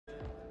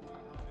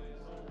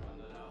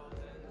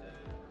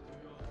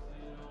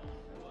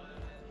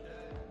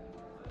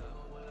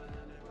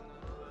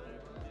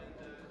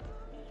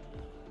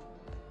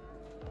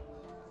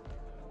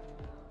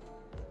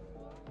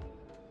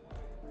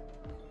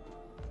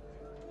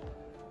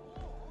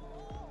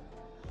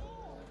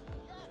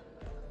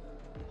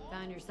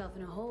Found yourself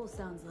in a hole,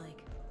 sounds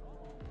like.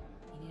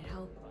 You need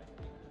help?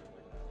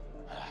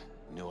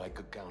 Knew I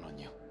could count on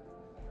you.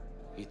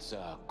 It's,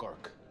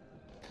 Kirk.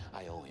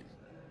 I owe him.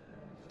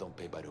 Don't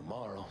pay by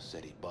tomorrow,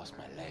 said he'd bust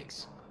my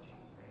legs.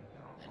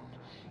 And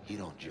he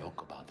don't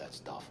joke about that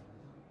stuff.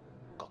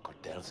 Got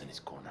cartels in his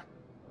corner.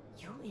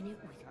 You in it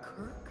with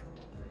Kirk?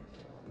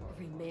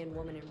 Every man,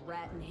 woman, and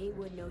rat in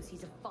Haywood knows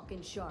he's a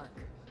fucking shark.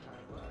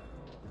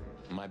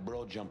 My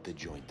bro jumped the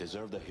joint,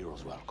 deserved a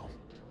hero's welcome.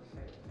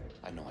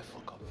 I know I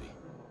fuck up, V.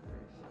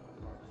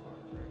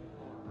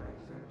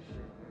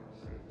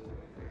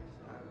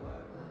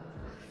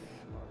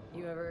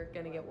 You ever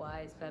gonna get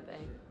wise, Pepe?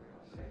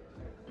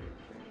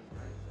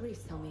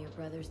 Please tell me your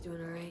brother's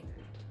doing alright.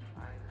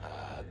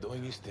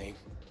 Doing his thing,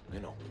 you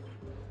know.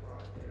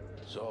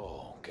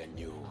 So, can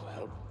you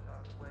help?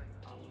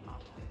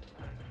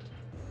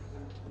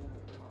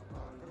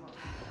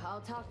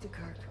 I'll talk to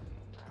Kirk,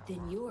 but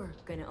then you're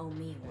gonna owe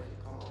me one.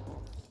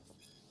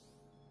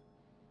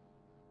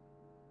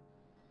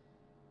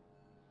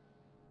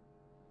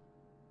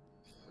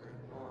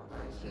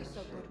 He's a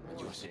good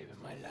boy. You're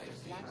saving my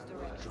life, V. Lacks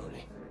direction.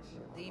 Truly.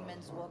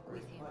 Demons walk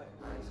with him.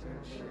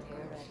 They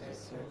tear at his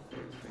soul.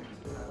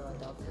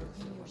 But I'll fill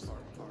him your spirit.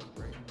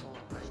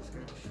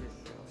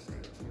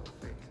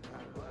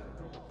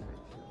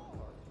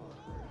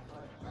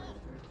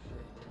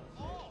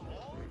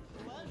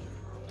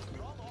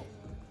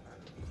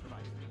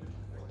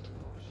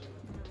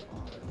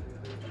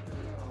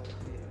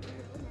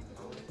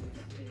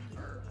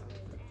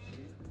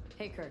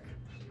 Hey, Kirk.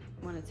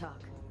 Wanna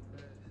talk?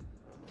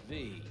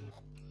 V.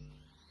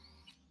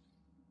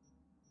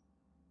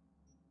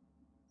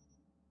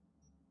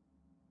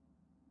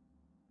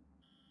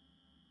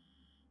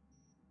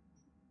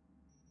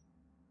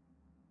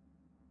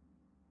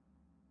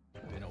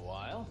 Been a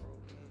while?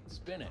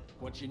 Spin it.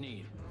 What you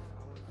need?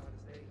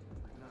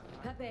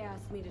 Pepe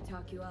asked me to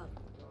talk you up.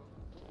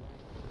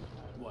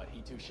 What,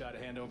 he too shy to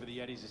hand over the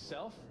Eddies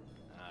himself?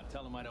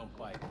 Tell him I don't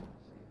bite.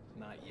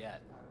 Not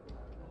yet.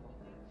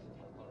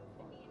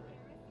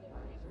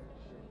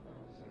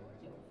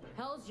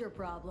 Hell's your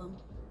problem?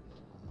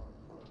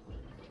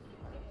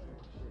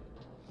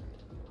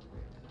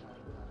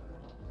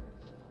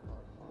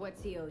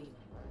 What's he owe you?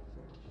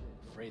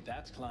 Afraid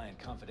that's client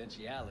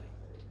confidentiality.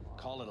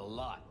 Call it a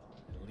lot,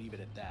 and leave it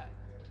at that.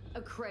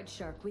 A cred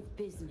shark with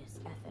business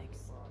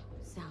ethics.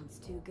 Sounds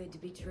too good to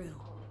be true.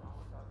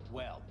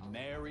 Well,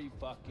 Merry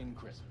fucking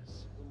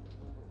Christmas.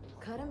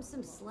 Cut him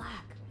some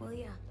slack, will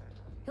ya?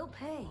 He'll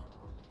pay.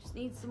 Just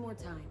needs some more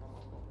time.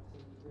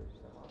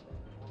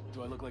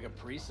 Do I look like a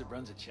priest that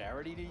runs a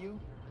charity to you?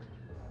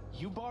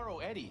 You borrow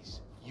Eddies,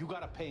 you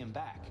gotta pay him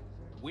back.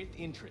 With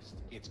interest.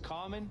 It's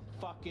common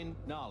fucking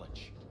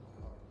knowledge.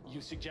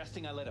 You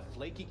suggesting I let a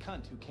flaky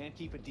cunt who can't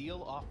keep a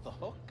deal off the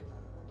hook?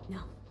 No.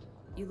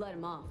 You let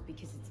him off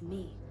because it's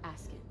me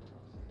asking.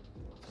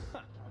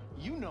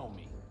 You know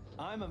me.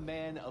 I'm a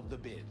man of the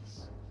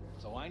biz.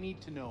 So I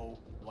need to know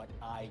what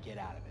I get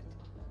out of it.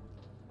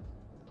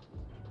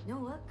 Know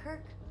what,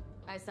 Kirk?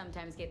 I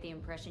sometimes get the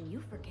impression you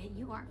forget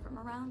you aren't from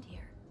around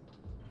here.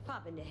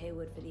 Pop into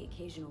Haywood for the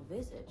occasional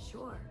visit,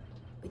 sure.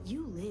 But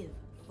you live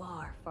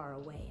far, far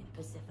away in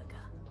Pacifica.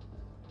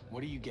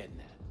 What are you getting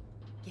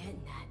at?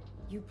 Getting at,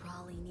 you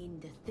probably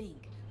need to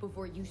think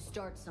before you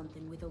start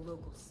something with a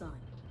local son.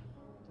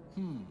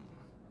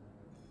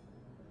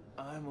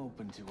 I'm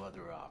open to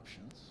other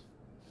options.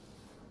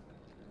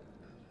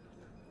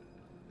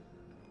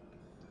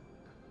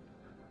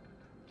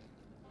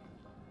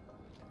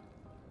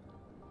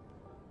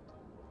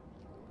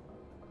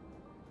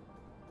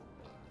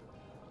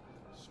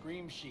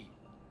 Scream sheet.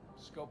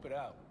 Scope it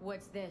out.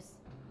 What's this?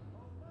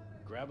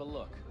 Grab a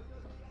look.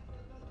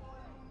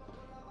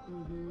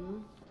 Mm-hmm.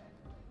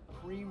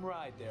 Cream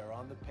ride there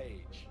on the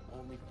page.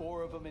 Only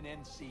 4 of them in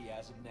NC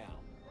as of now.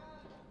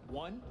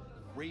 1,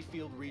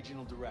 Rayfield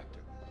Regional Director.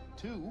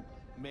 2,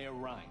 Mayor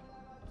Ryan.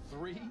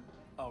 3,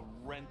 a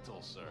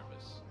rental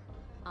service.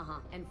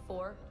 Uh-huh. And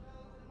 4?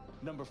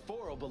 Number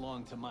 4 will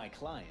belong to my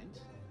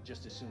client,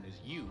 just as soon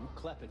as you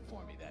clep it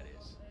for me, that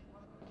is.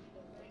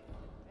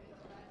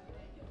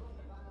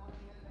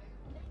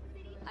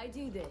 I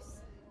do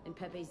this, and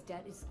Pepe's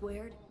debt is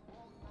squared.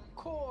 Of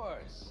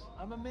course!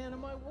 I'm a man of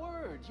my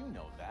word, you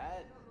know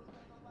that.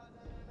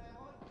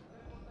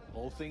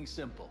 Whole thing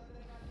simple.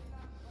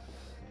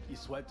 You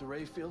swipe the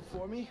Rayfield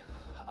for me,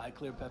 I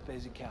clear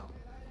Pepe's account.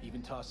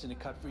 Even toss in a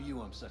cut for you,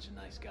 I'm such a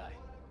nice guy.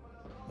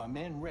 My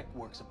man Rick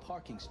works a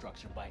parking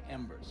structure by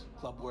Embers,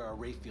 club where our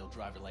Rayfield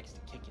driver likes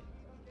to kick it.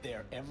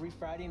 There every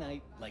Friday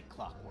night, like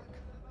clockwork.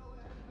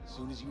 As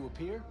soon as you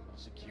appear,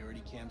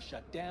 security cam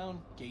shut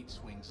down, gate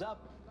swings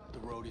up, the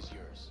road is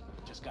yours.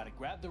 Just gotta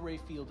grab the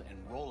Rayfield and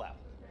roll out.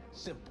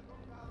 Simple.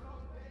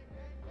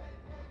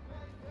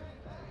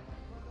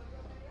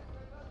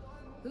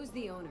 Who's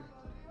the owner?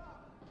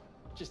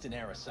 Just an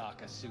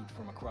Arasaka suit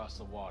from across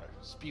the water.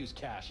 Spews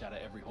cash out of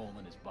every hole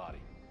in his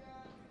body.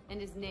 And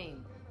his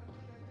name?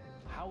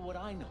 How would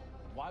I know?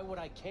 Why would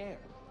I care?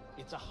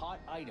 It's a hot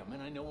item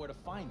and I know where to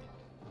find it.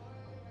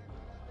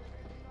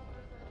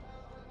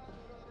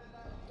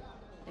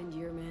 And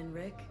your man,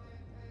 Rick?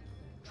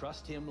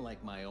 Trust him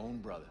like my own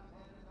brother.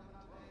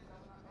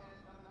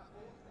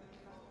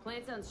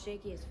 Plan sounds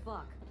shaky as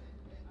fuck.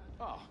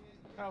 Oh,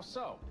 how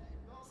so?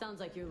 Sounds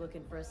like you're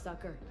looking for a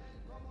sucker.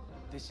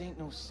 This ain't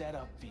no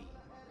setup, V.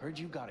 Heard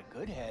you got a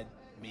good head.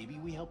 Maybe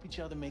we help each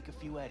other make a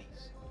few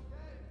eddies.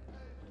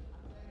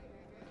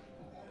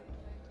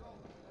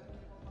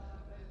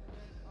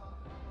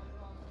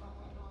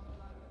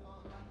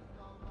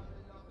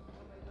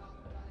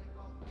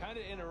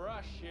 Kinda in a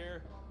rush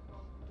here.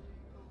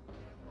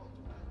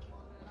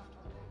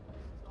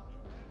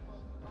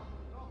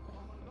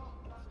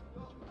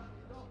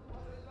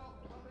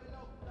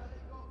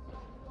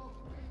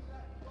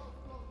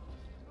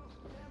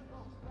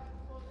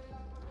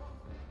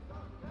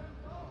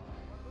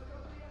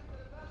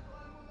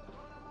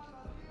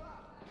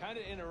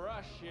 Kinda in a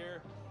rush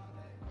here.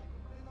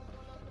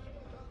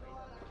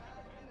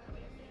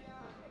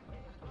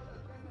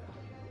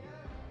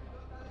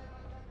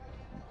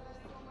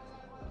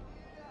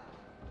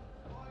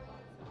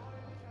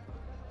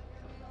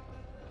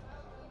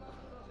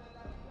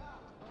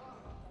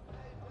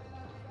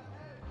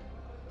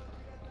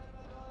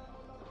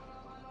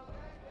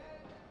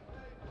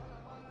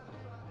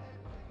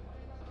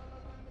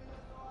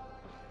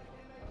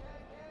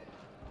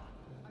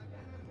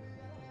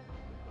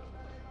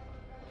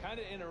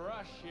 Kinda in a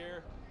rush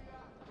here.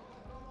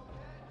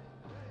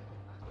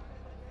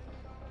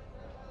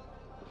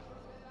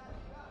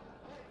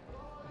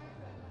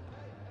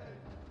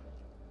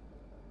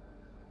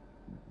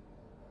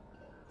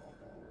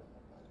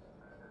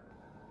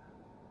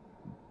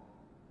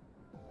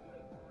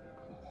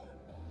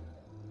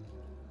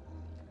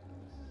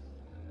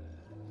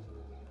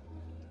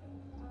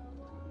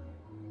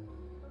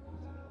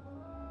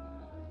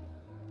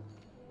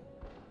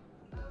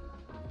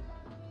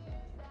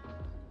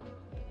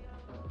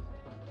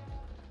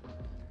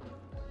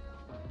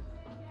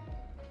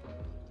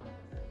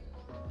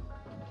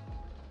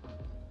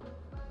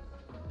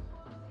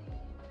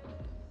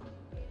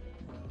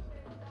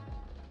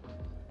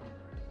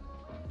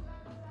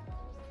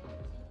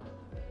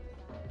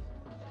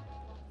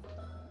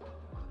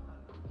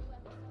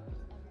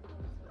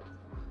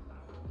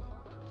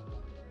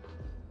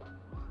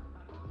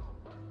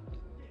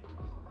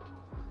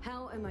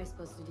 How am I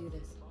supposed to do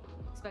this?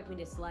 Expect me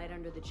to slide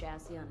under the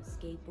chassis on a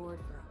skateboard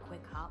for a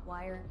quick hot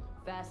wire?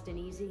 Fast and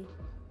easy?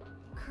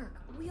 Kirk,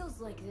 wheels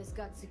like this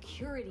got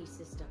security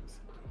systems.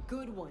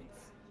 Good ones.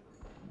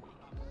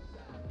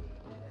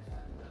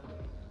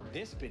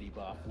 This bitty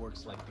boff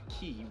works like the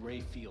key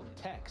Rayfield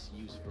techs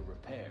use for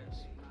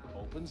repairs.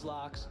 Opens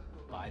locks,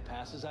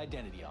 bypasses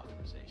identity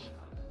authorization.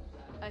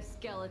 A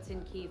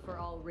skeleton key for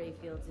all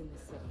Rayfields in the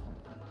city.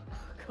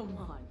 Come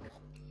on.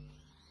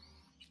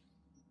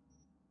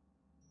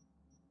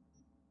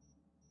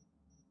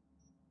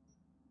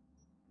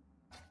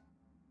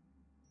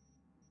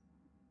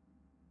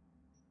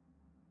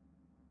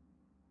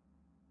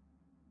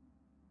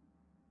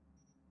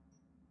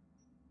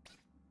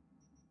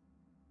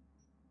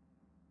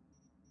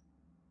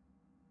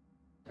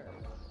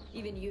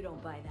 Even you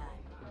don't buy that.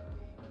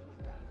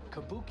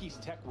 Kabuki's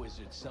tech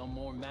wizards sell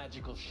more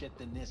magical shit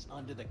than this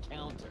under the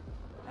counter.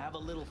 Have a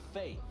little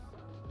faith.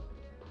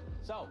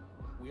 So,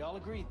 we all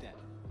agreed then.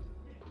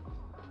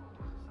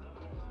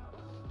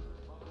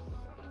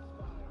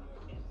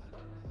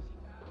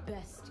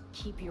 Best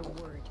keep your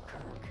word,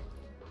 Kirk.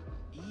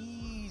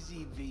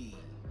 Easy, V.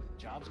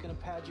 Job's gonna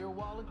pad your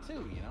wallet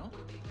too, you know?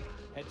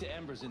 Head to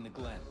Ember's in the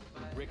Glen.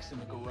 Rick's in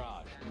the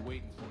garage. Be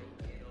waiting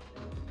for you.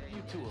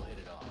 You two will hit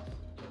it off.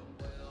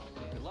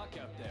 Good luck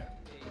out there.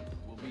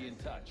 We'll be in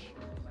touch.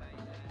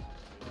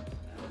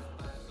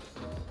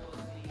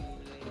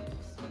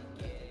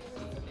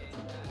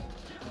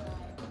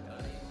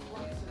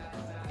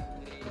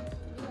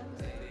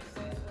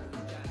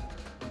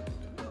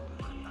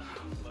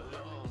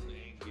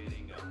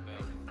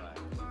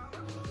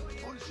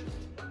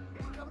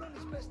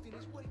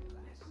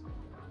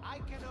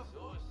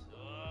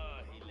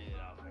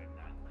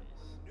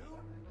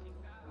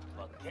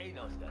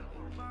 Volcanoes that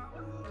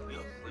we'll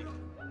see.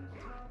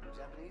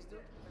 Japanese dude?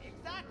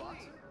 Exactly. What?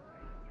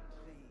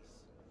 Please.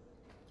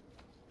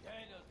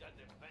 Volcanoes got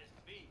the best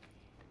beef.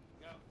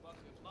 Got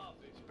fucking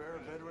muffins. Spare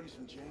veterans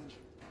some change.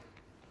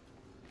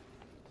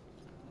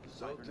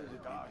 So to the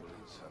people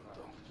in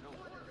Santo.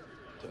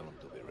 Tell them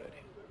to be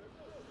ready.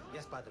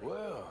 Yes, Padre.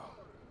 Well,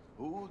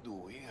 who do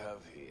we have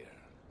here?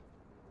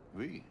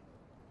 We.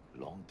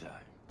 Long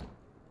time.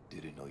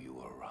 Didn't know you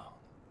were around.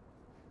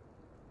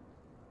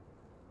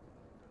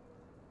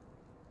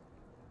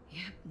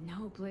 Yep,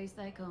 no place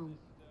like home.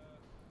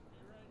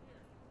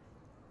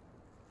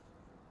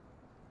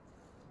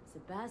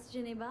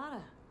 Sebastian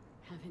Ibarra.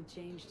 Haven't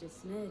changed a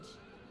smidge.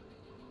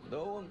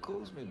 No one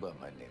calls me by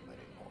my name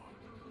anymore.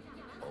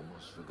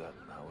 Almost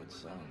forgotten how it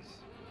sounds.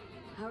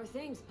 How are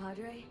things,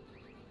 Padre?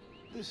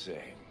 The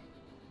same.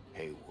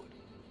 Haywood.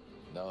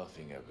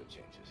 Nothing ever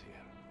changes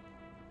here.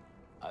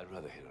 I'd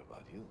rather hear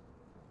about you.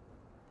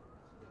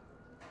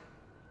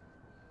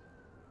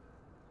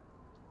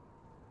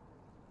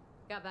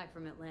 Got back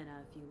from Atlanta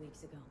a few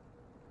weeks ago.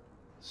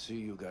 See,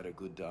 you got a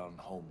good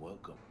down-home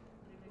welcome.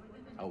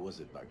 How was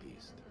it back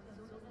east?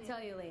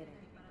 Tell you later.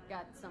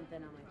 Got something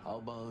on my... How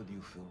about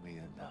you fill me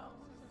in now?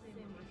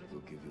 We'll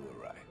give you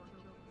a ride.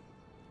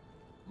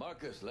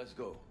 Marcus, let's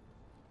go.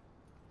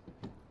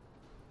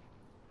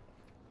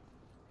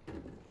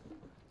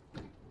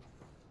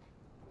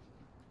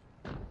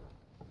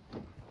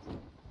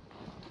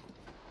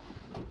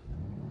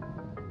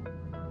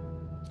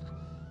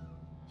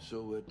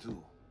 So where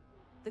to?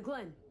 The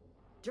Glen.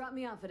 Drop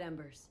me off at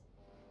Embers.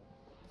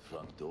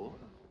 Front door?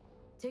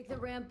 Take the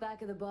ramp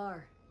back of the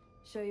bar.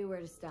 Show you where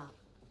to stop.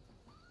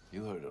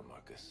 You heard her,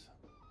 Marcus.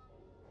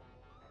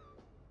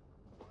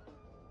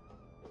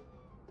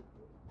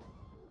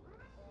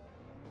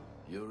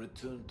 Your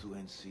return to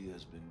NC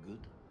has been good?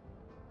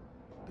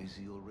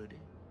 Busy already?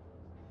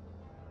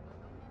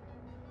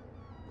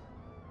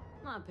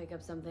 I'll pick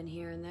up something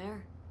here and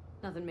there.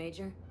 Nothing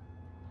major.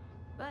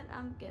 But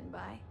I'm getting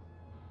by.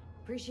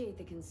 Appreciate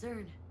the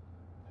concern.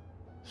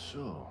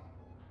 So,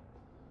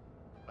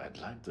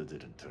 Atlanta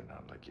didn't turn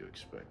out like you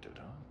expected,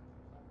 huh?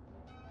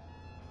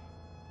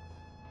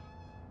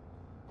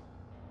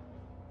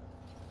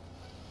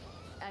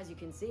 As you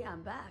can see,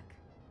 I'm back.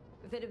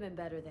 If it had been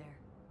better there,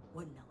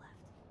 wouldn't have left.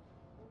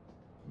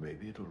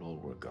 Maybe it'll all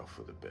work out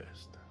for the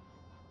best.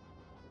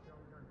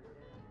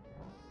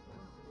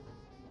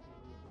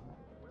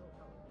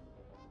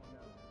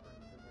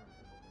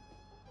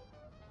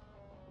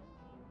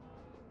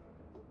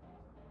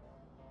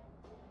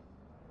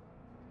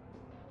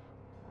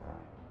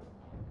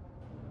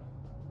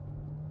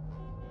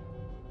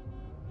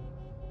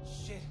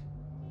 Shit.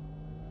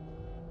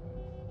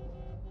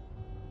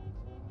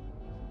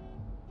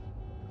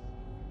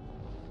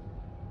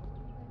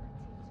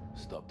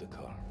 Stop the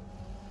car.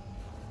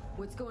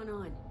 What's going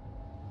on?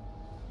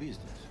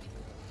 Business.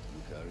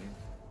 You carrying?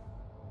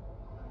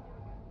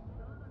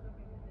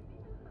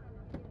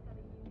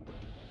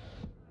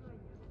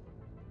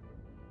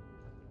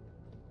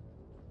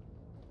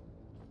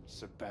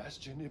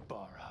 Sebastian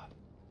Ibarra.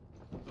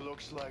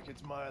 Looks like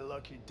it's my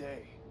lucky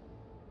day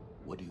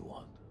What do you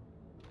want?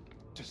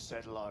 to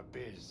settle our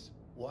biz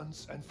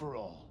once and for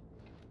all.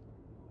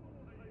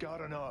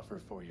 Got an offer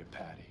for you,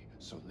 Patty,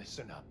 so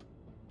listen up.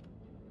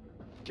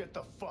 Get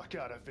the fuck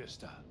out of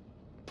Vista.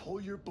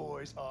 Pull your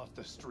boys off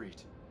the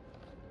street.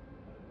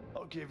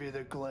 I'll give you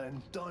the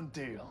Glen. Done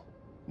deal.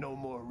 No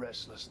more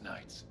restless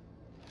nights.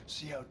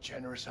 See how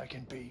generous I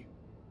can be?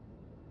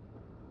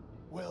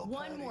 Well,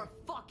 One Patty, more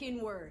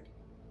fucking word.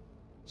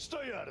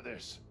 stay out of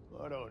this.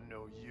 I don't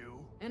know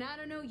you. And I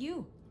don't know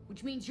you,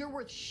 which means you're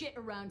worth shit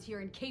around here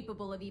and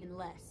capable of even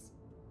less.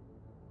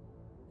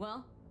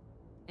 Well,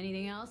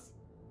 anything else?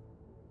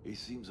 It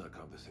seems our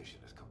conversation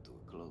has come to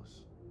a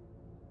close.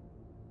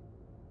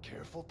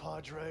 Careful,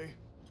 Padre.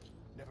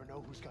 Never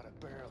know who's got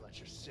a barrel at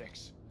your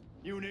six.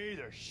 You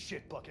neither,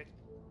 shit bucket.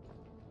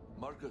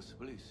 Marcus,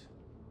 please.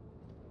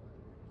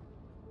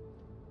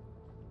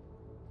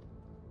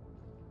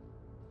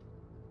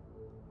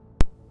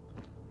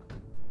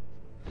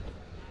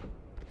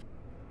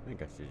 I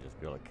think I should just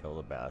be able to kill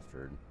the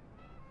bastard.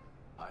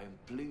 I am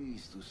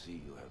pleased to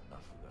see you have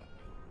not forgotten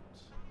your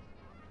roots.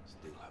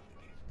 Still have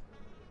the gift.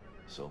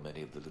 So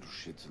many of the little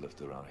shits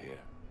left around here.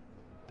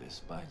 Their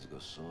spines go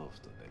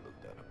soft when they look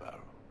down a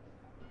barrel.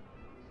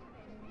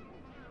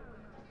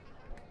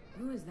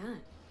 Who is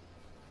that?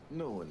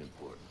 No one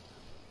important.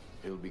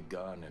 He'll be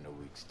gone in a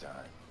week's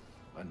time.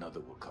 Another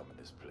will come in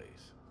his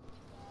place.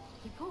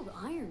 He pulled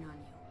iron on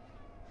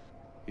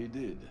you. He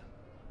did.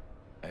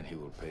 And he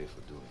will pay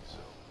for doing so.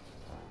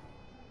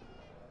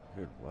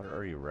 Dude, what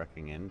are you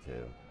wrecking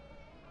into?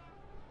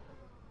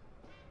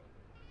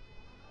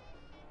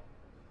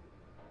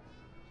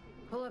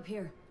 Pull up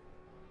here.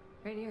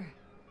 Right here.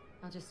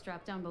 I'll just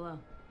strap down below.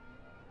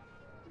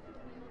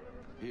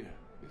 Here,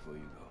 before you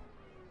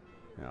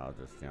go. I'll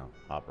just,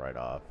 hop right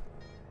off.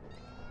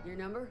 Your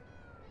number?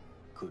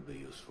 Could be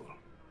useful.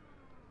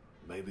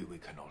 Maybe we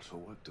can also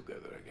work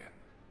together again.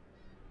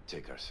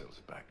 Take ourselves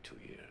back 2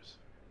 years.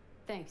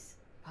 Thanks,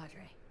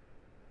 Padre.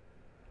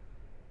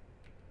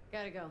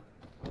 Gotta go.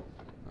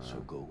 So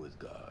go with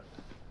God.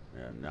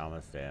 Yeah,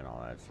 namaste and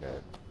all that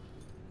shit.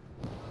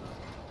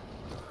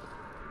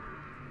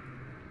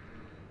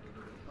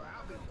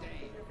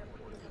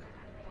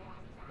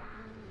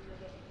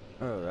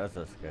 Oh, that's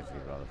a sketchy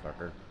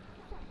motherfucker.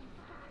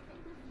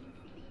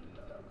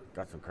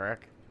 Got some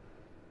crack?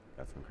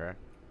 Got some crack?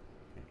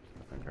 Okay,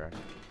 got some crack.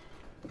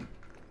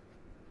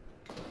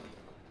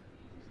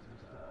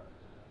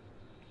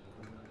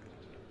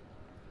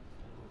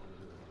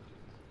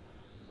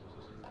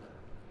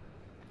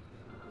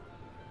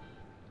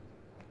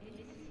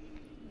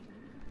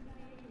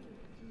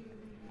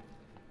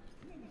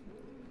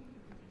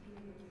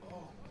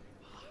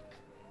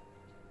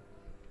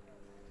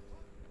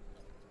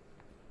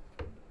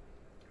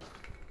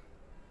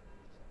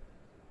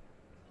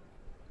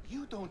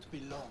 You don't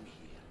belong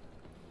here.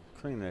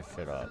 Clean this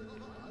shit up.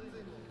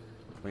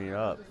 Clean it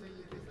up.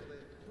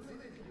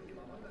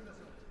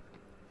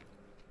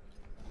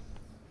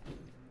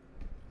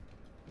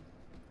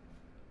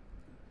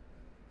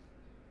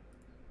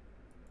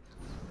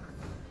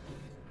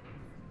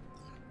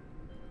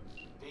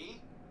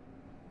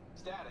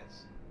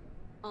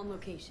 On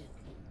location.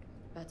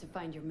 About to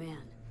find your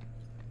man.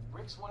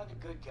 Rick's one of the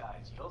good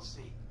guys, you'll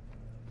see.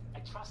 I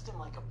trust him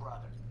like a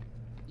brother.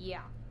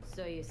 Yeah,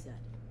 so you said.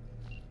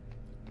 Yeah.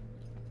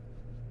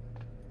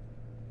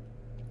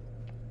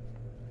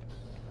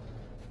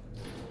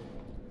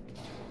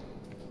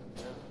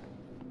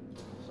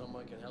 Something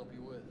I can help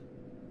you with.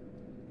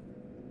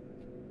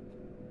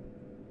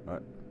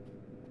 What?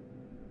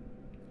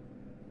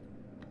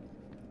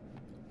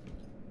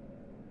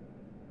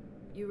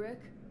 You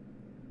Rick?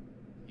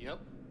 Yep.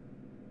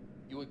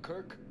 You with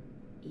Kirk?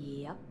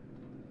 Yep.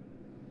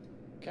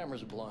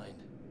 Cameras are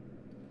blind.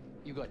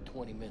 You got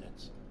 20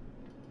 minutes.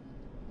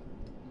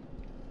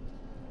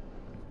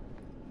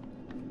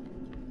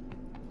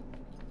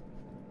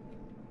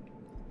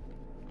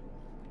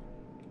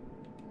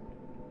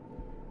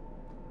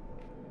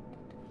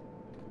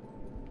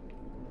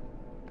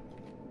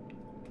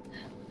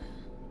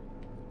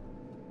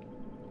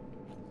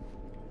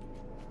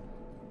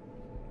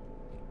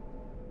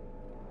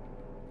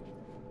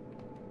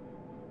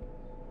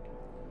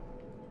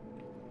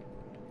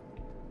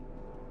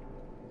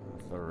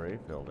 That's the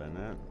Rayfield, isn't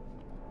it?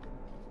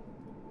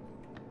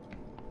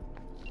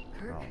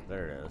 Kirk? Oh,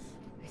 there it is.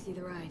 I see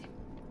the ride.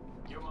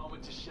 Your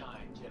moment to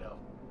shine, kiddo.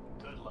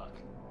 Good luck.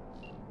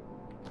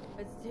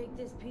 Let's take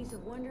this piece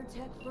of wonder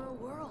tech for a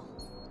whirl.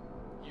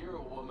 You're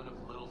a woman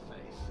of little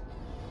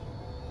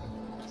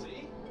faith.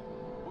 See?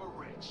 We're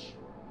rich.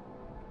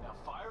 Now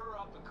fire her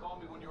up and call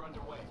me when you're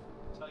underway.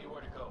 Tell you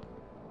where to go.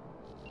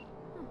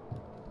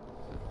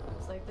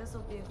 Looks like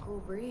this'll be a cool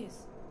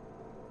breeze.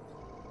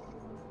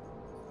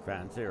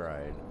 Fancy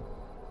ride.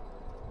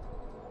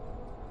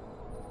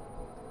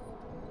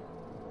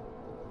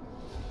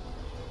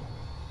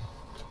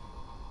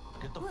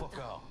 Get the fuck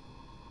out.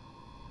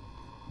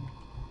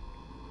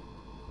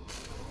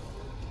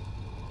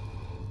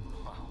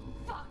 Oh,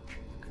 fuck!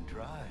 You can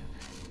drive.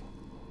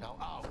 Now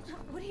out.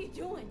 What are you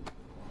doing?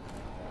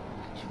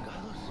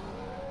 Chingados.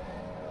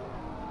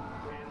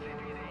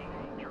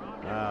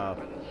 Oh,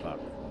 fuck.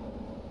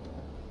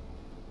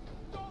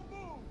 Don't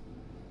move!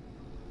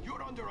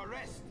 You're under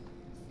arrest.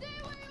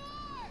 Stay where you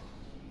are!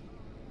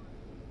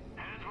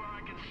 Hands where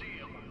I can see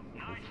them.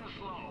 Nice and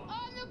slow.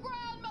 On the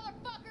ground,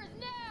 motherfuckers,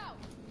 now!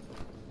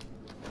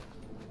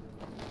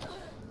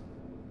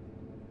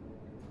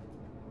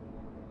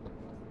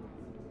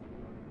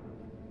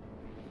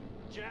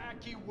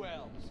 Jackie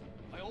Wells,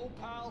 my old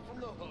pal from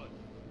the hood.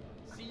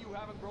 See you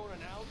haven't grown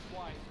an ounce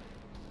wiser.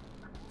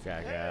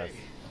 Jackass.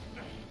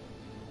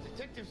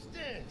 Detective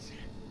Stintz.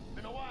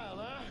 Been a while,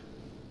 huh?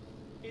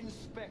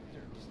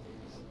 Inspector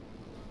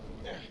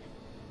Stintz.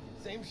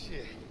 Same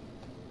shit.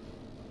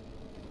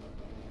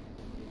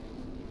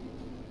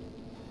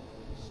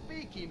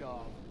 Speaking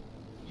of,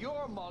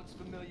 your mug's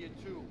familiar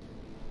too.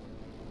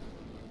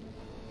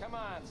 Come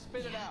on,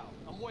 spit it out.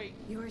 I'm waiting.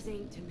 Yours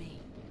ain't to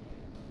me.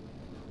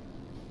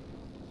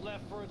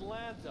 Left for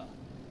Atlanta,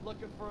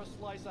 looking for a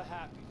slice of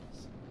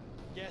happiness.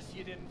 Guess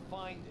you didn't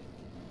find it.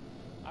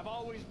 I've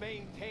always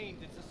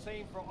maintained it's the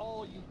same for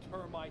all you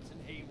termites in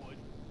Haywood.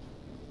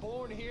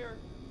 Born here,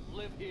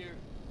 live here,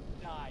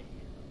 die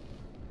here.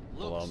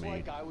 Looks Below me.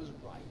 like I was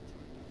right.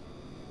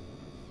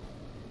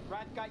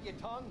 Rat got your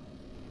tongue?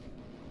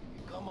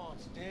 Come on,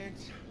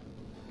 Stintz.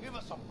 Give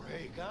us a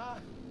break, huh?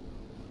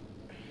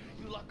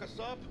 You lock us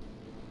up,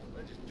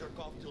 I just jerk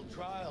off till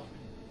trial.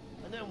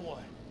 And then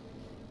what?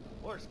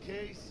 Worst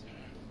case,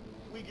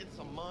 we get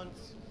some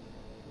months.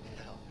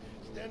 Hell,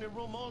 standing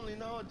room only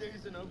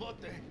nowadays in El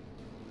Bote.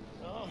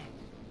 Oh,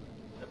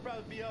 they'll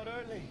probably be out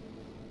early.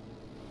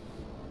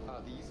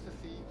 Are these the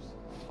thieves?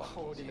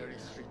 Ordinary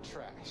street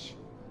trash.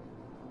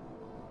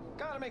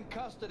 Got him in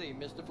custody,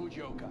 Mr.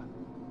 Fujioka.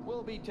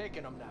 We'll be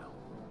taking him now.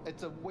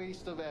 It's a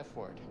waste of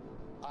effort.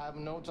 I have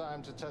no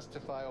time to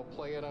testify or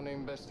play it on an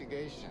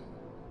investigation.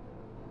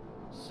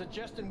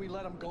 Suggesting we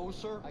let him go,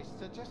 sir? I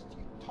suggest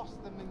you toss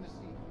them in the sea.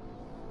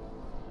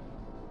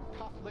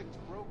 Cuff leg's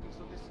broken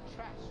so this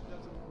trash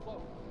doesn't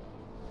float.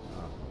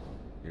 Oh,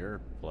 you're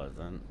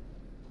pleasant.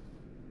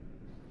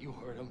 You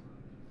heard him.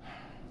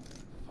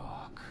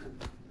 Fuck.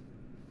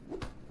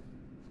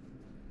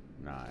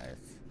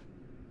 Nice.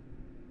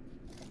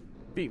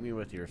 Beat me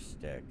with your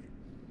stick.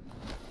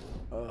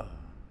 Ugh.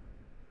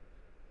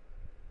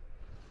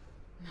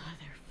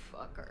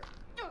 Motherfucker.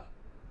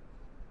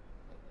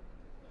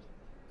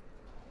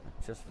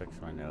 I just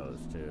fixed my nose,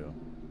 too.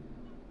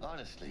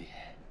 Honestly,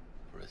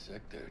 for a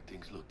sec there,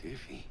 things looked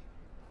iffy.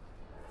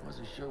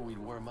 Wasn't sure we'd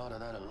worm out of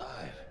that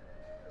alive.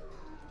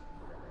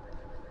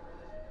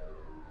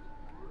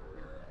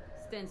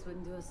 Stentz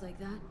wouldn't do us like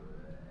that.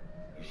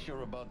 You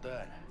sure about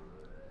that?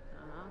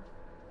 Uh-huh.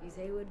 He's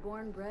Haywood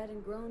born, bred,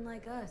 and grown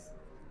like us.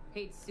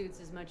 Hates suits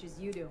as much as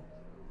you do.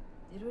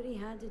 Did what he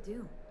had to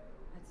do.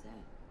 That's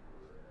it.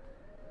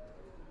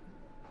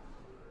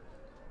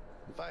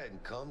 If I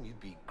hadn't come, you'd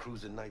be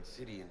cruising Night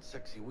City in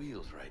sexy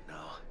wheels right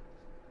now.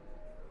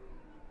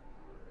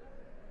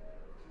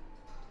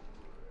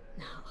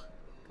 No,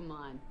 come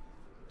on.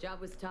 Job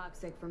was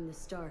toxic from the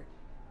start.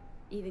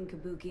 Even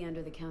Kabuki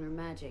under-the-counter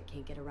magic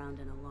can't get around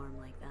an alarm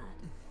like that.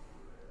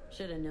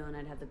 Should have known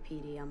I'd have the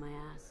PD on my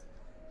ass.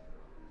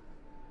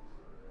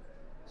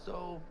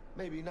 So,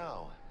 maybe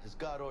now, as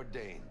God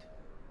ordained.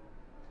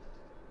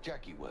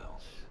 Jackie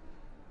Wells.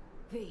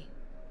 V.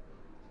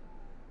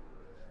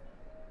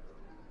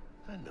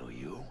 I know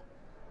you.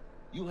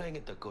 You hang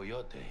at the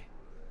Coyote.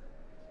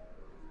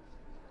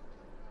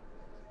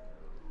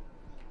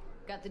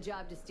 Got the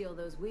job to steal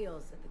those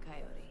wheels at the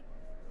Coyote.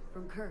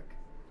 From Kirk.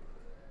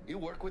 You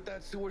work with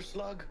that sewer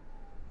slug?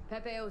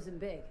 Pepe owes him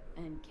big,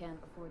 and can't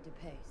afford to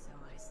pay, so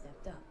I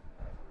stepped up.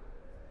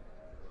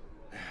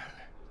 Man,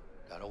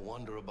 gotta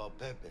wonder about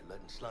Pepe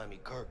letting slimy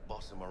Kirk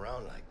boss him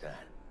around like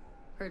that.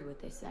 Heard what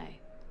they say.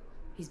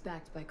 He's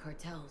backed by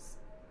cartels.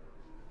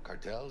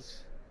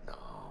 Cartels? No,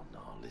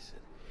 listen.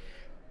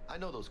 I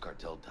know those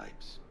cartel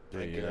types.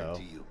 There I you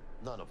guarantee go. you,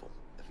 none of them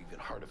have even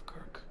heard of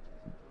Kirk.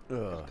 Ugh.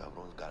 This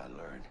cabron's gotta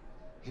learn.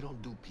 He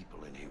don't do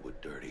people in Haywood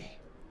dirty.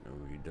 No,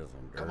 he does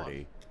them Come on.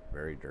 dirty.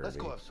 Very dirty. Let's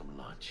go have some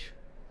lunch.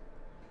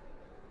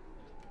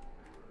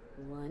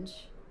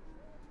 Lunch?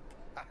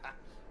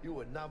 You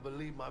would not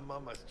believe my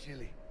mama's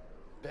chili.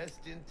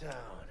 Best in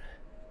town.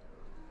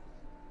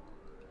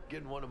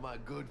 Getting one of my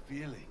good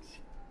feelings.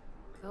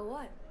 About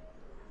what?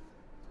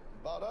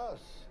 About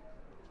us.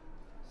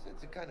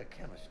 Sense a kind of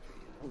chemistry,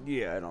 you know?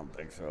 Yeah, I don't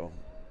think so.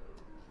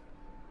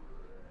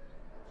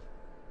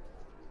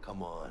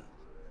 Come on.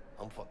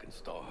 I'm fucking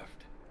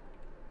starved.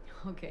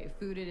 Okay,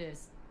 food it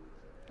is.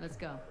 Let's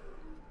go.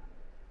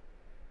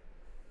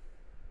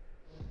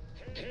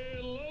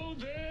 Hello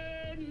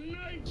there,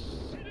 Night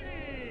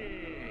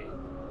City!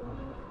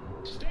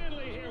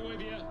 Stanley here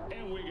with you,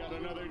 and we got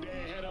another day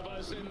ahead of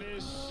us in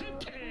this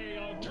city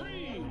of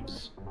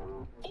dreams.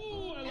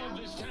 Ooh, I love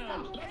this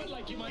town. Love it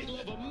like you might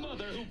love a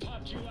mother who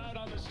popped you out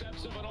on the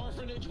steps of an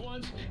orphanage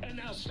once and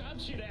now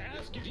stops you to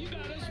ask if you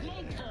got a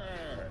smoke for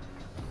her.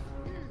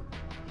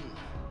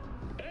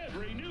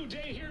 Every new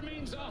day here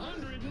means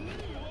 100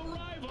 new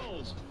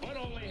arrivals, but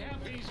only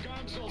half these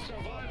gonks will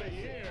survive a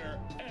year,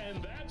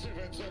 and that's if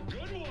it's a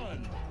good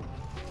one.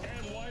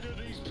 And why do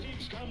these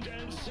peeps come to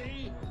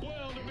NC?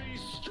 Well, to be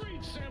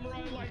street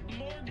samurai like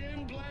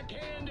Morgan,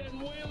 Blackhand,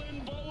 and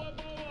Waylon Boa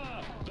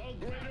Boa.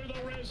 The greater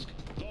the risk,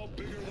 the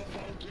bigger the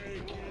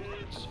bounty,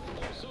 kids.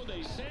 Or so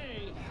they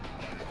say.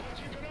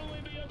 But you can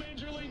only be a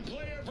major league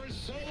player for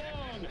so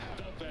long.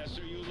 The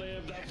faster you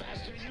live, the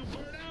faster you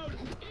burn out.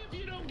 If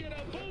you don't get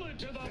a bullet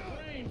to the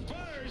brain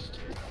first.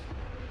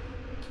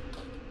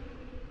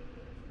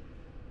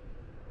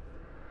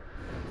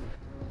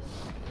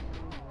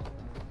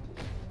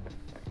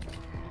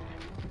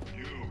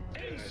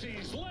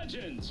 NC's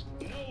legends.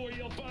 Know where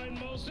you'll find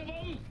most of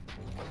them?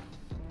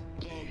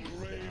 The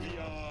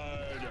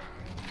graveyard.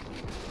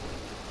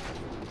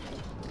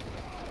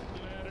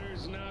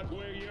 Matters not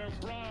where you're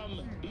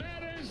from.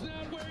 Matters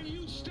not where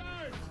you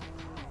start.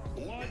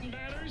 What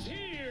matters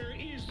here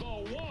is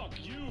the walk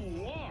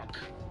you walk.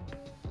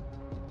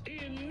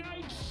 In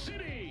Night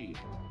City.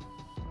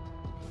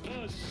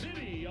 The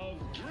city of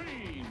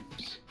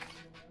dreams.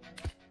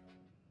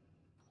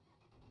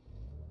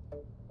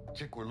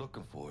 Chick we're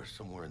looking for is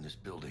somewhere in this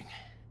building.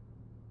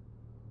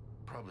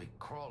 Probably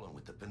crawling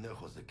with the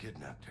pendejos that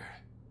kidnapped her.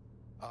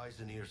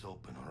 Eyes and ears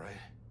open, all right?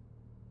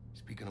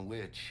 Speaking of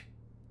which,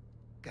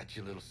 got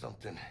you a little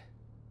something.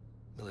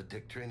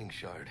 Militech training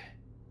shard.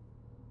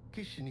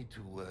 In case you need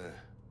to,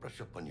 brush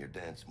up on your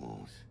dance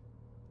moves.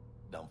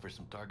 Down for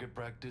some target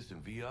practice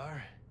in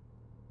VR?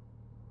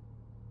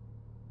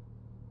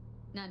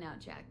 Not now,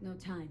 Jack. No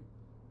time.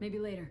 Maybe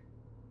later.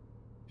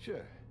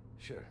 Sure.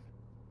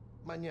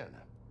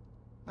 Mañana.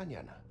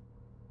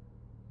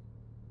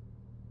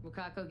 Will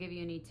Kako give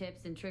you any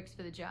tips and tricks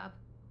for the job?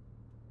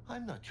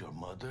 I'm not your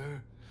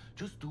mother.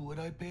 Just do what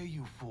I pay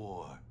you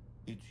for.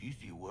 It's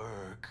easy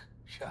work.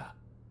 Sha.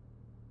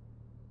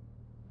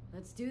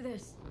 Let's do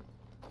this.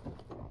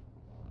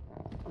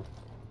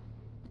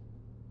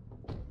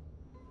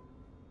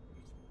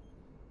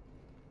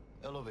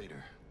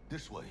 Elevator.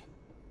 This way.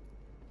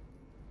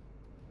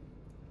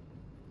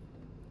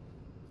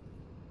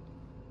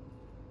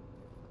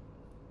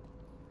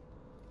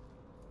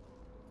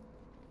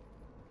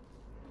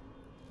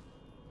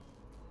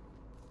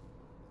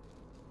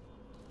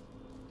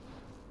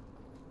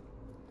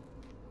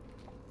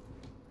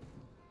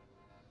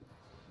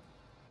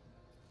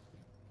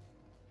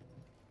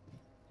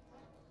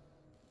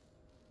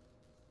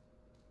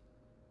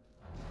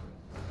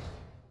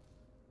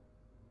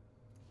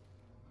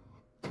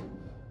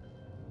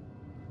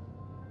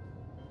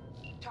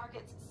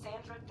 Target's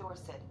Sandra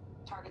Dorset.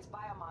 Target's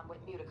biomon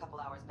went mute a couple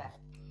hours back.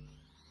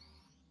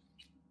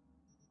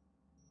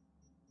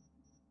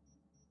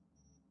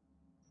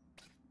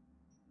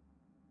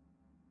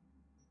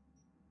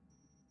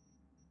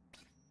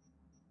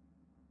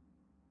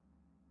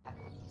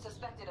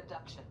 Suspected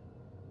abduction.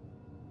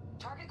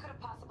 Target could have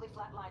possibly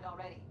flatlined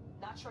already.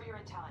 Not sure you're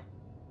in time.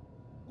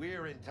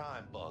 We're in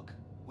time, Bug.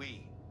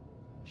 We.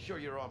 Sure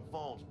you're on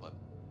phones, but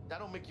that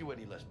don't make you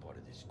any less part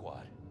of this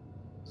squad.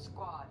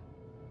 Squad.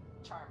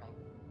 Charming.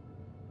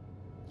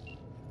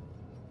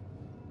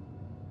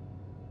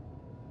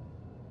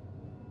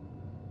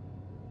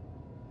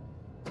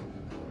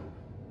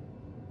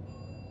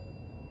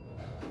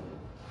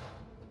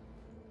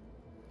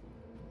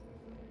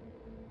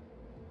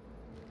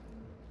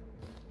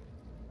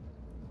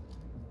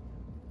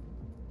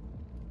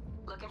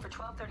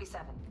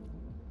 1237.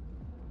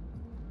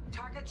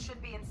 Target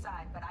should be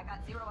inside, but I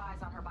got 0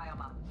 eyes on her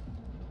biomod.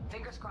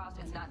 Fingers crossed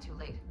it's not too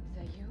late. Is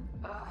that you?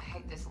 Ugh, I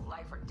hate this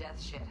life or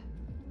death shit.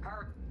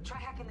 Her, try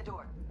hacking the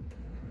door.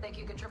 Think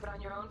you can trip it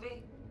on your own,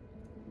 V?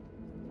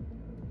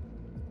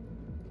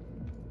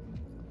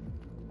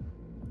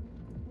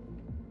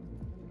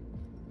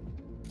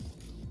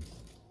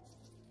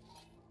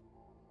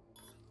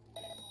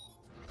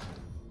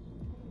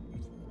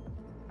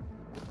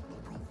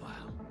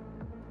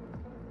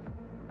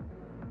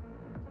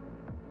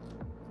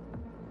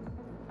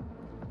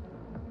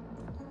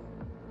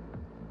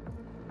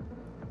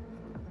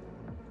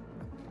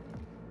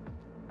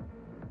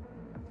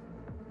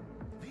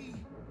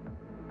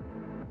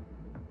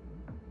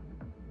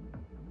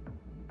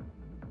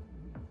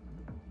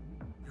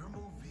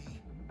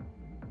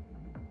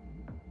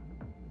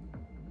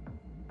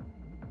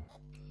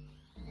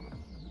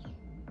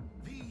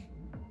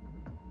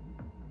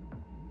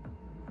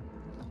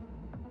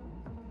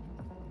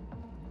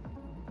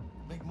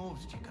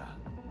 Moves, chica.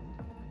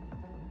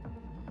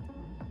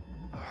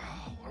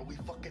 Are we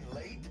fucking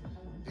late?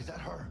 Is that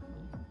her?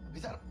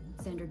 Is that...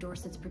 Sandra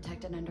Dorsett's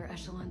protected under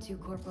Echelon 2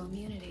 Corpo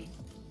immunity.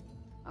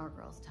 Our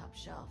girl's top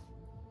shelf.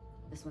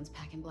 This one's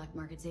packing black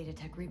market Zeta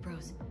Tech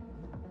repros.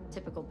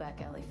 Typical back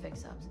alley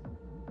fix-ups.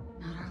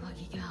 Not our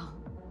lucky gal.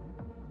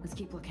 Let's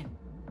keep looking.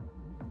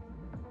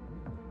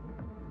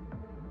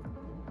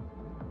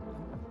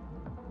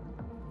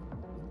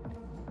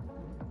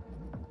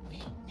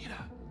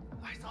 Mira,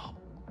 eyes up.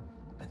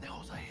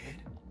 Pendejos ahead.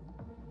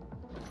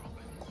 Drop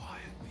it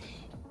quiet, V.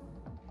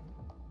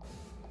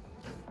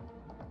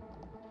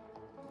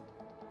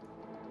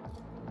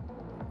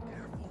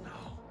 Careful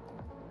now.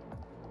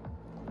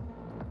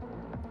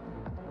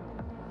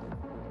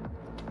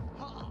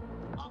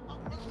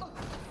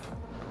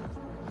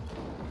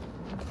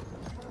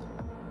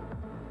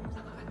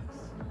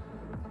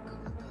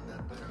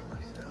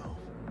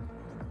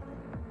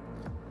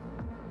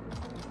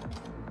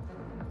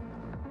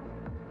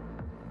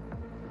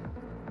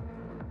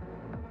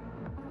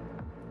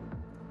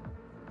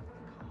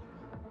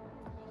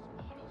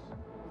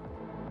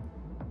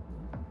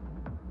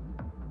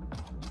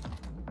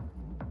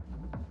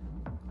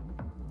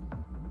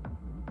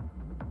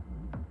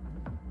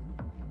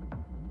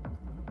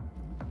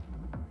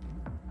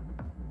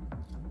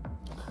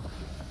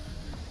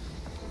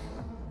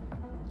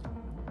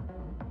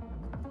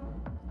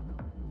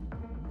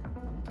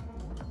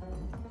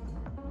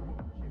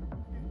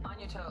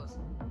 Toes.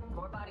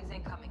 More bodies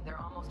incoming. They're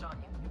almost on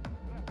you.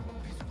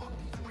 Fuck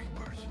these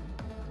Reapers.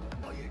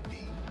 Oh yeah,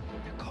 D.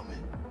 They're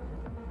coming.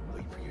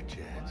 Wait for your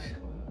chance.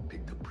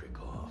 Pick the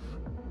prick off.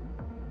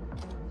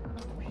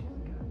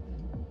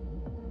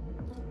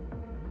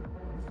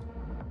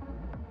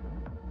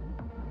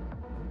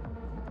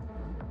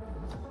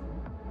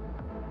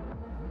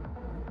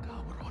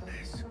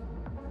 Cabrones.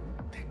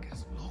 Thick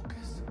as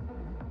locusts.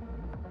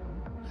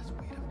 Let's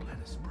wait and plan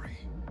a spree.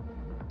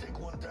 Take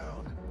one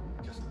down.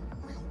 Just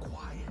real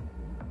quiet.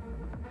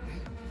 Hey,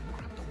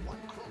 grab the one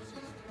closest.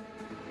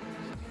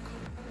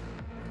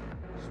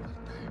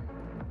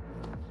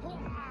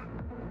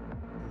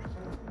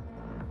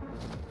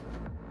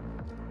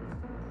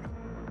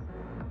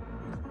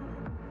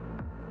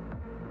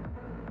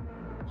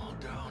 All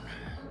down.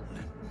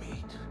 Limp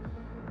meat.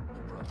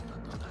 Probably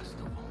not the last of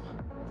them.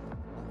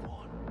 Move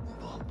on.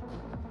 Move up.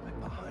 Right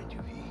behind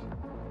you, V.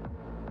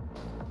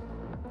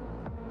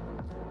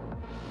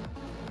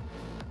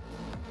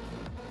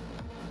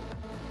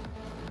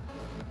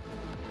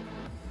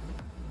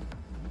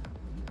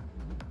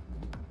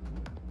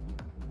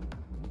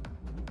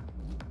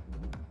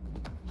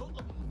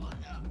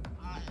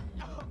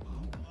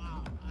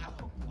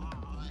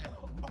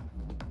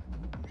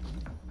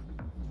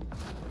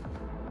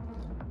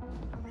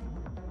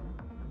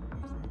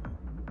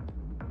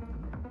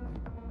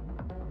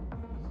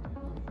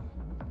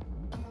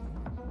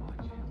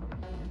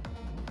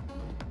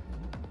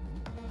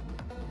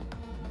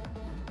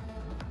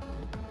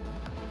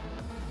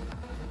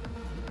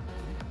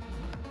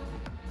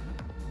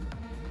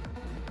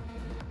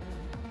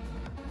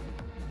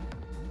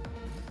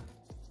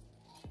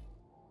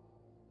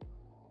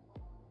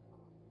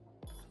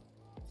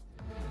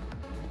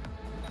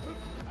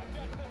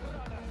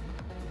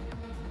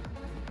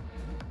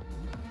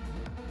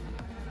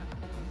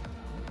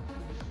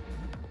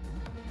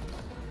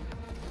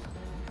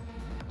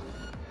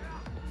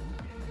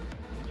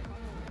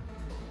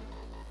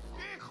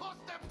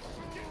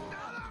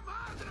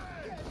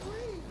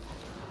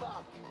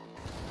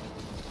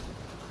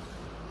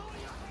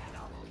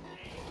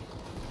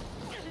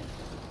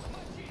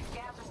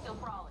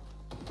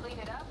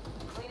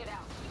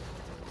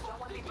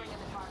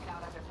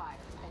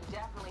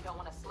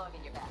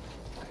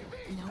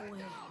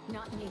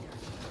 Not neither.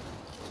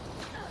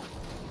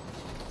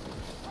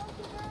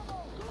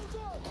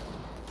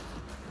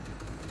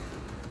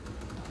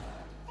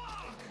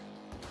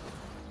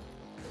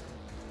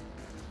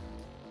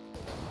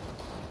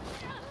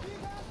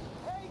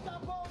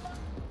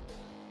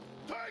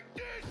 Take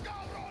this,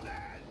 cabrones!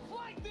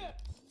 Flank them!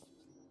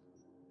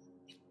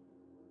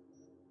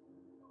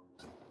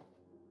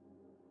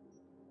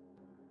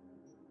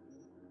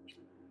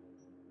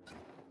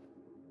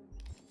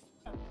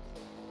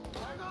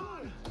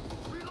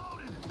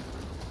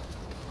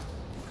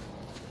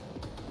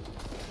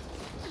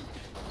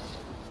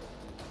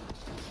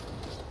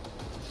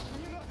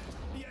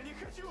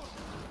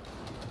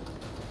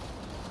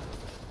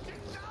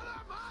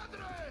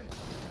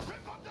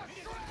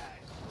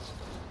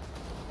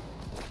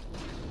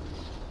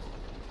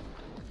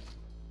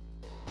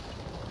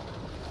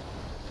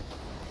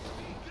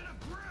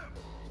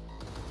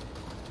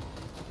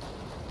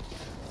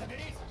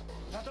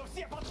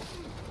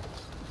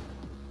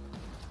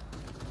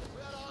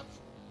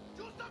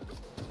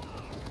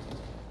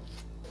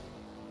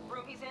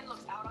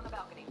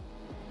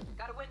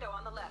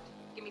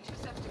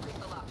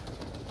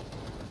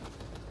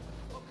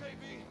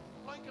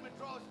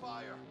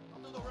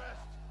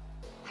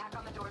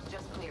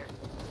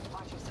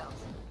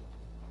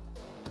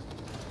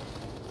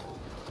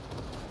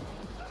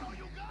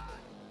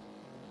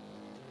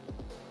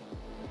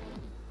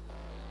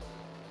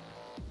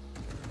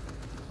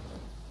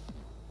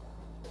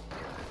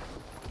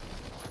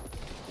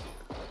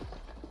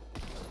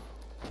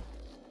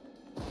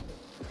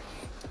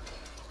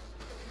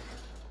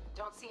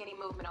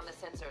 movement on the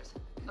sensors.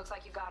 Looks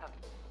like you got them.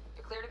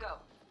 You're clear to go.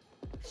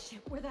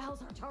 Shit, where the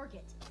hell's our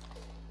target?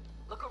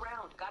 Look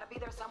around. Gotta be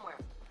there somewhere.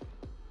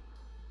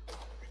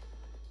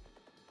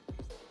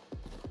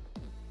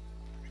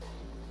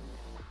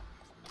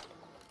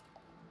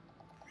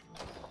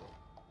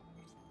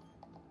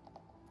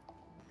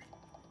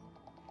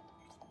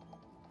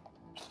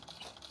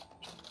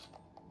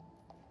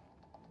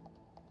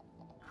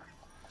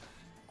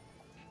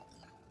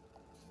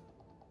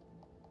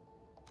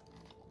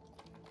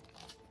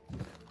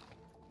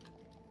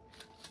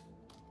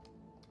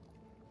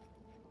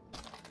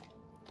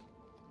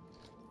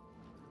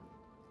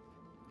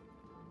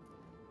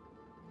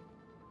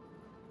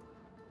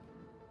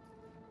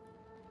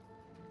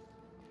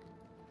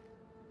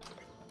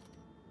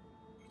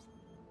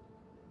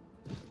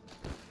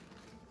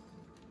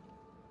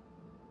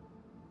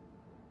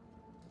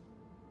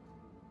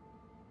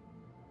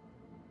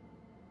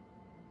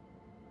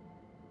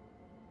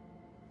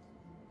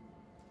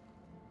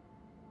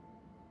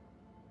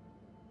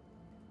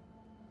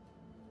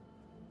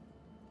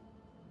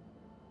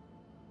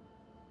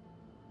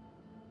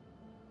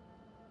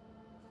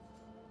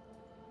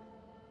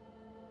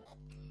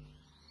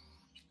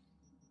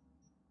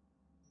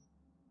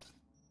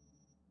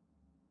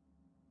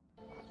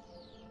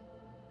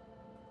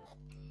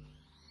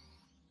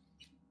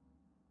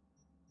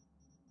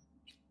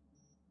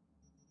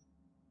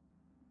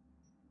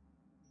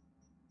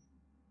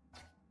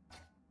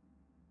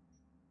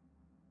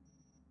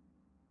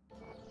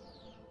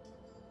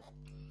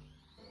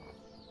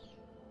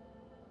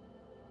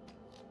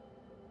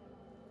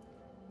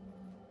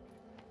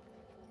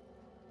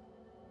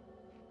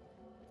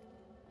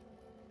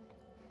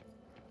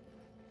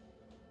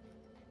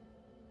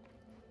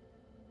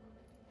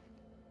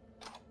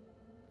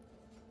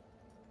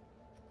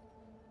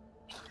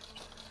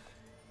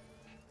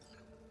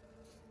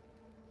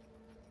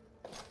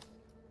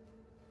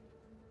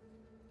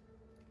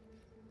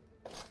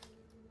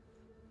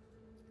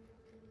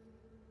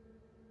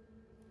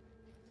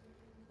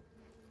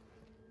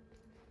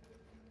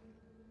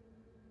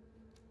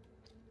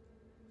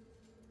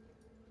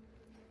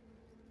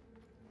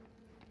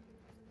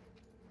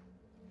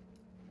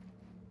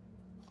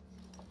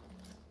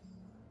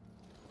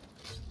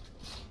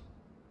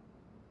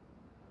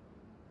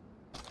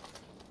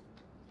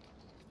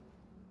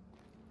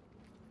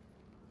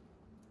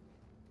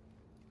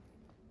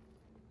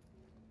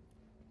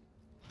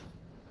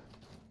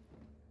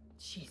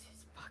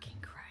 Jesus fucking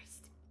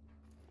Christ.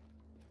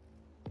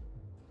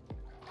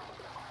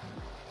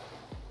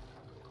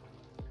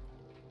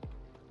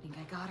 Think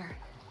I got her.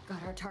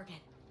 Got our target.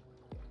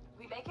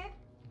 We make it?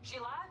 She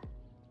alive?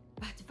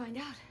 About to find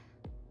out.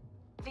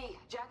 V,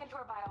 jack into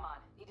her biomon.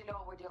 Need to know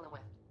what we're dealing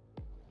with.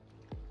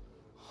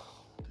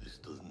 This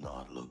does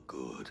not look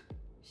good.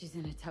 She's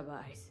in a tub of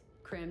ice,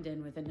 crammed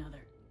in with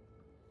another.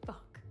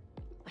 Fuck.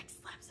 Like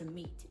slabs of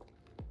meat.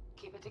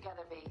 Keep it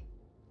together, V.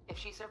 If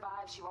she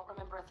survives, she won't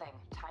remember a thing.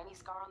 Tiny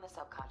scar on the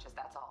subconscious,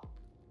 that's all.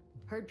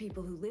 Heard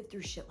people who live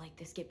through shit like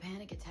this get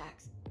panic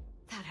attacks,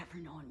 without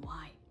ever knowing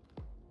why.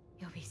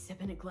 You'll be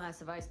sipping a glass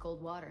of ice-cold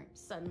water, and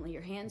suddenly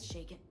your hand's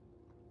shaking.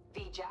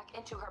 V, jack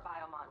into her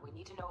biomon. We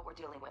need to know what we're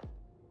dealing with.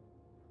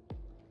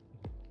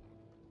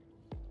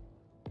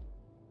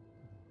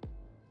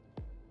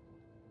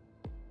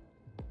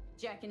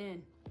 Jacking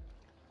in.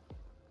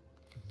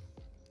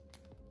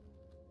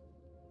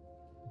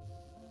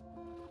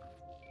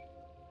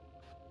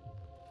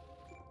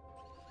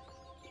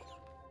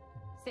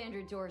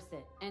 Sandra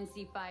Dorset,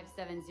 NC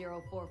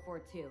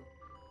 570442.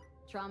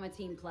 Trauma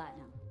Team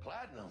Platinum.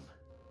 Platinum?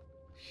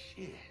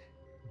 Shit.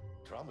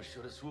 Trauma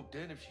should have swooped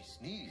in if she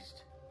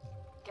sneezed.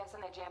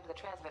 Guessing they jammed the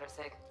transmitter,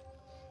 Sig.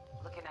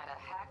 Looking at a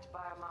hacked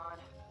biomon,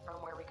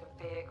 firmware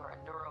reconfig, or a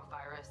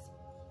neurovirus.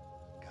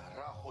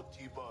 Carajo,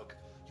 T-Bug.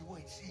 You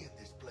ain't seeing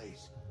this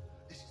place.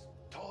 This is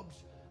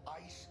tubs,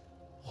 ice,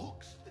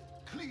 hooks,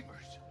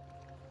 cleavers.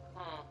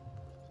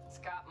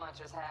 Scott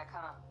Muncher's hack,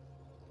 huh?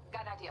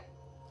 Got an idea.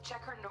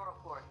 Check her neural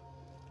cord.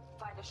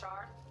 Find a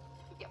shard?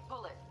 Yeah,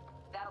 pull it.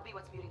 That'll be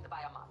what's muting the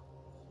biomon.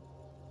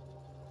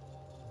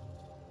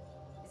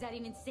 Is that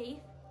even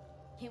safe?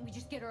 Can't we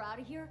just get her out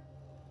of here?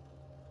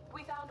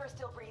 We found her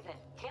still breathing.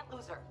 Can't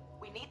lose her.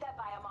 We need that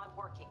biomon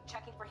working,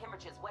 checking for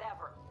hemorrhages,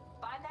 whatever.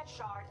 Find that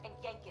shard and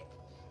yank it.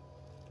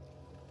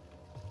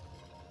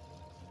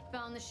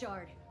 Found the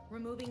shard.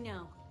 Removing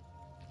now.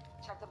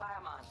 Check the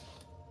biomon.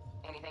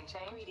 Anything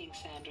change? Greetings,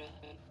 Sandra.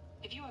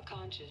 If you are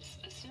conscious,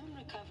 assume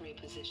recovery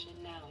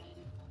position now.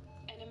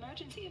 An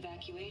emergency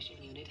evacuation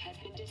unit has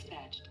been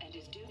dispatched and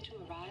is due to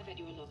arrive at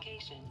your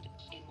location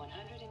in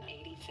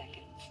 180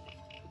 seconds.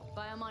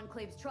 Biomon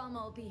claims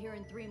trauma will be here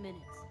in 3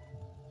 minutes.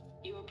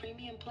 Your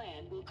premium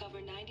plan will cover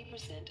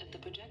 90% of the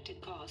projected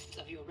costs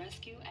of your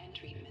rescue and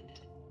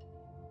treatment.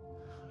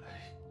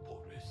 Ay,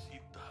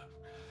 pobrecita.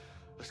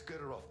 Let's get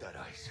her off that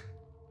ice.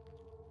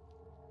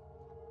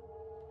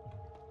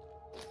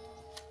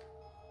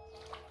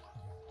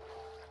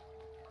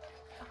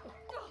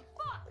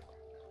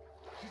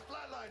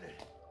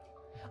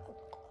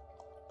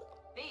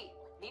 V,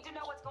 need to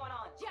know what's going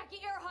on.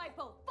 Jackie, air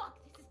hypo! Fuck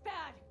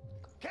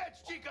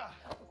Catch, chica!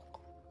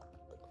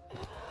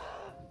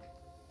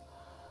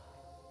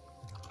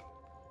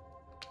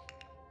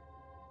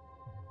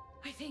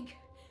 I think...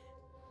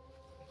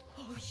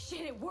 Oh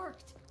shit, it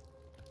worked!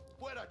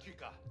 Fuera,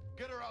 chica!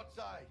 Get her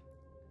outside!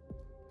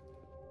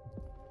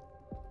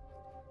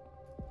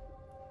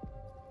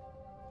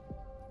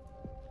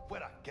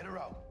 Fuera, get her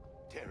out.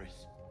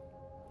 Terrace.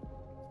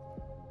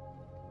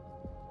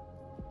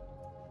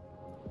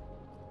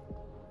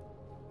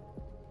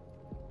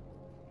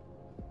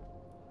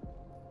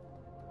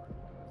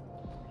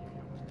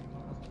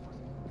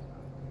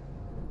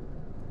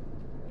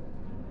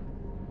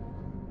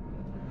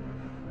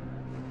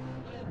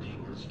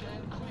 Landing,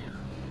 stand clear.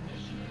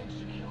 Initiate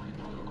security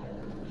protocol.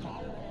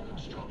 Follow all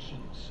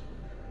instructions.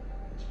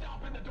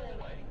 Stop in the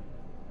doorway.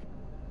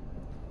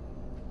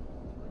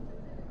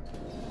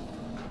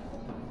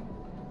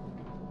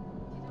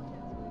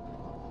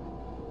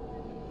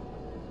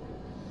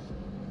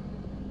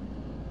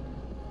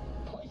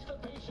 Place the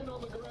patient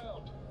on the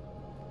ground.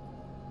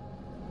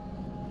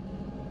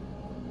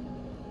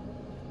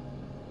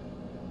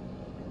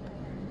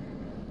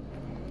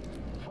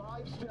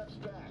 Five steps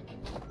back.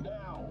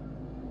 Now.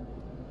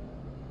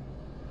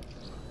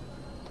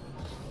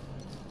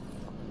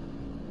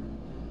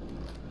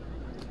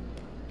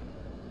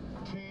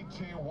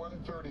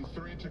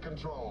 TT-133 to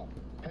control.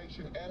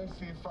 Patient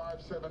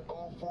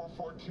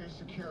NC570442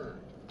 secured.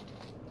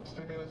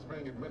 Stimulants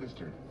being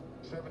administered.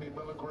 70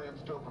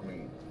 milligrams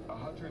dopamine,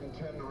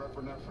 110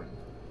 norepinephrine,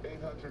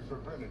 800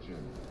 fibrinogen.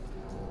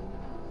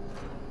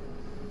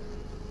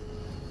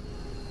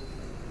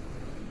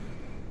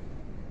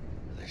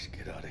 Let's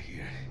get out of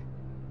here.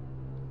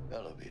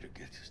 Elevator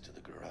gets us to the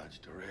garage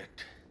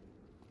direct.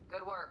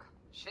 Good work.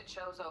 Shit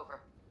show's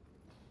over.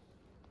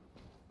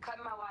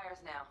 Cutting my wires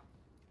now.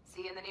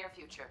 See you in the near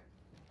future.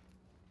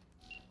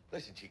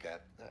 Listen, chica,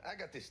 I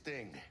got this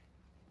thing.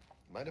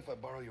 Mind if I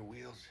borrow your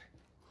wheels?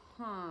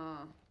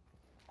 Huh.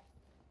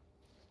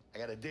 I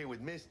got a date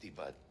with Misty,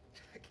 but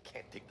I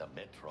can't take the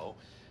metro.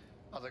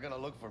 How's it gonna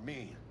look for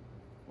me?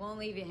 Won't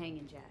leave you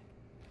hanging, Jack.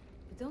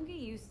 But don't get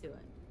used to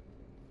it.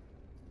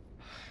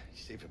 You're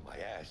saving my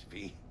ass,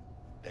 V.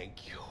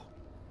 Thank you.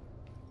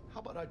 How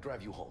about I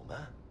drive you home,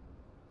 huh?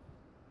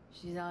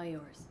 She's all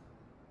yours.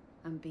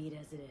 I'm beat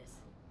as it is.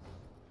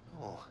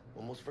 Oh,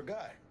 almost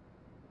forgot.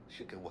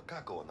 Should get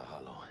Wakako in the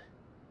hollow.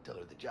 Tell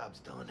her the job's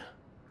done.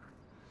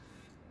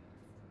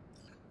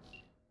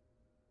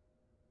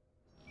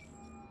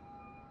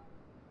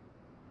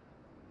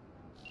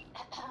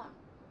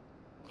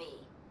 V,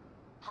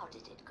 how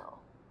did it go?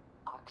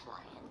 Our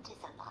client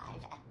is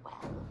alive and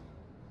well.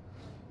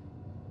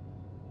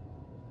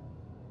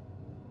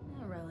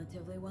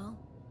 Relatively well.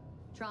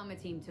 Trauma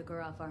team took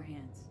her off our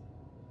hands.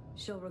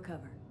 She'll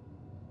recover.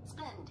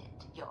 Splendid.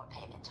 Your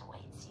payment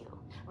awaits you.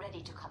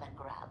 Ready to come and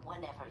grab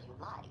whenever you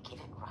like,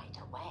 even right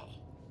away.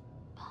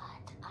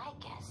 But I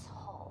guess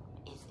home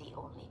is the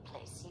only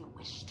place you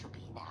wish to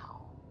be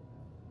now.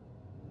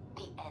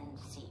 The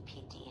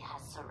NCPD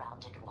has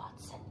surrounded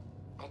Watson.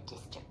 The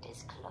district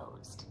is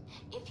closed.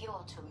 If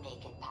you're to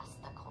make it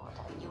past the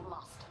corner, you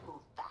must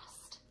move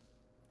fast.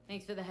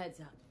 Thanks for the heads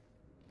up.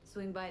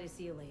 Swing by to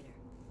see you later.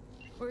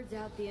 Word's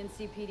out the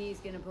NCPD is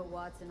gonna put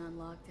Watson on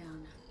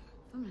lockdown.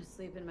 If I'm gonna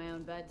sleep in my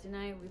own bed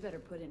tonight, we better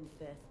put in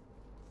fifth.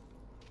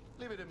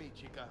 Leave it to me,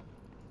 chica.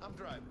 I'm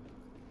driving.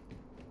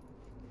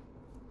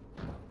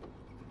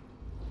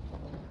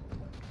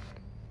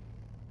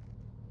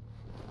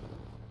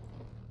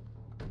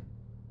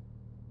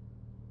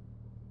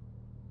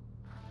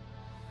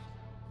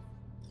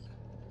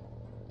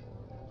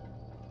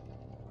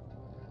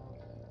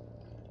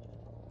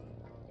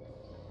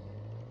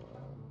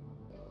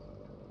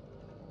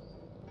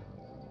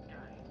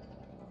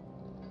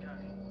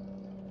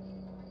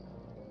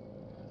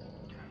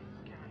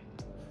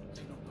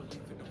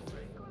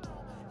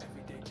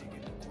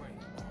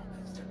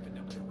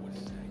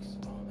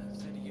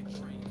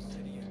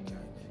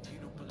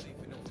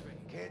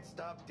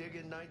 Stop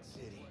digging Night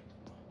City.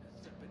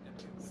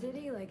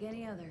 City like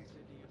any other,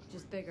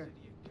 just bigger.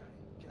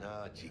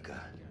 Nah,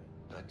 chica.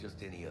 Not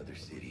just any other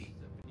city.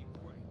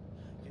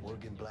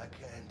 Morgan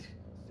Blackhand,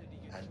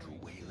 Andrew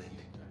Wayland,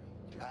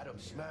 Adam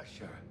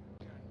Smasher.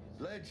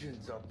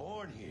 Legends are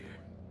born here.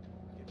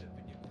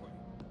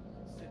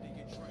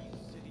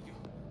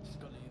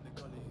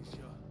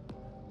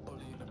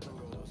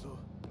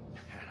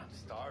 Man, I'm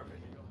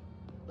starving.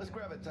 Let's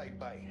grab a tight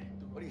bite.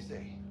 What do you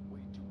say?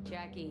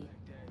 Jackie,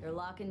 you're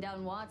locking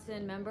down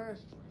Watson, remember?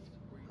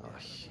 Oh,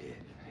 shit.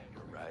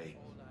 You're right.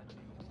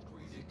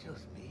 Is it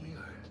just me,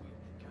 or...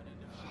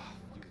 Oh,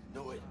 fucking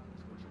know it.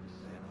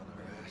 Man on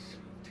our ass,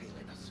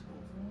 tailing us.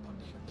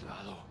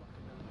 Chingado.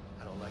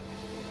 I don't like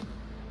this.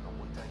 Not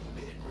one tiny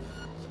bit.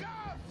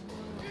 Scabs!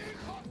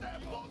 Hijos de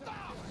puta!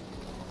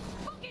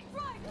 Fucking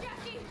drive,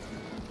 Jackie!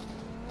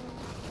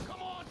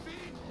 Come on,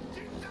 Bean!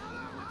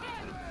 Chingada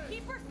madre! Hey,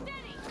 keep her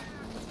steady!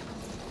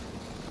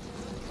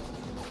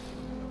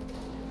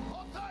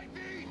 Hold tight,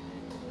 Bean!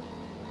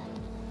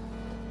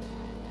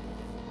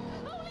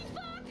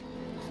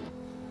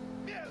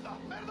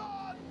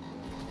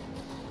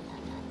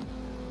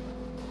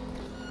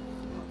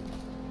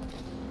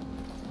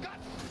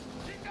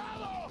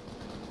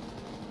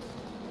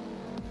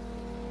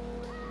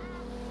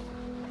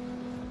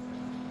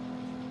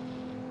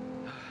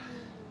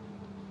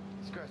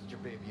 Scratched your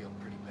baby up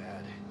pretty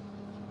bad.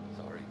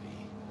 Sorry,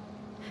 V.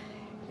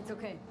 It's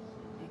okay.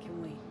 I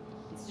can wait.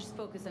 Let's just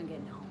focus on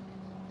getting home.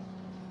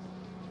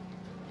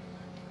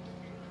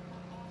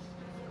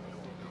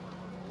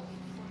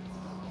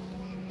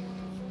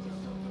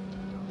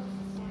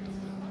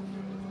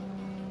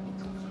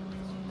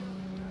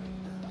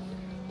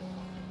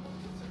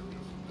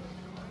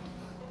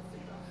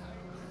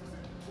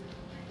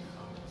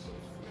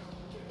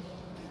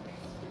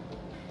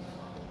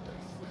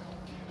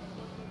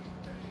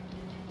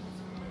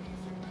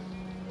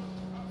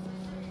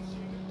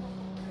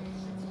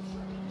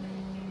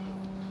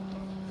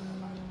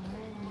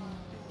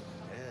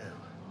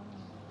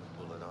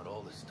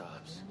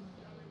 Stops.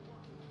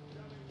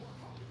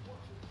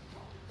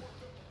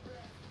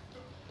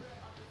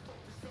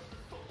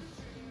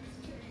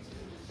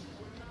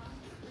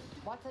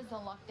 What does the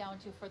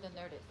lockdown to further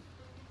notice?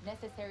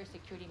 Necessary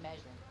security measure.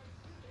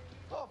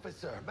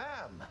 Officer,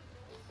 ma'am!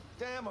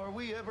 Damn, are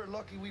we ever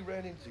lucky we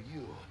ran into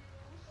you.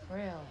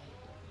 Really?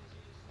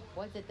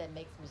 What's it that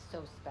makes me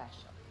so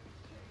special?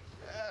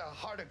 A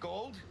heart of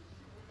gold?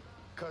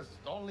 Because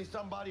only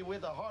somebody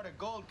with a heart of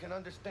gold can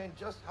understand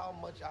just how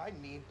much I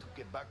need to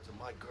get back to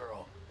my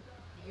girl.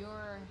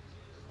 Your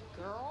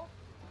girl?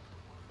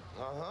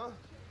 Uh-huh. I'm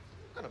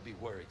gonna be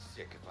worried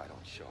sick if I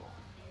don't show.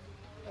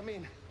 I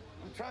mean,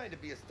 I'm trying to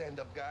be a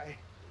stand-up guy.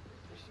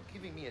 She's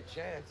giving me a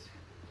chance.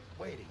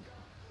 Waiting.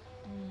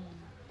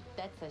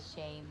 That's a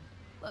shame.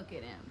 Look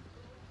at him.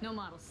 No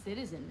model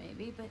citizen,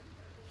 maybe, but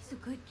he's a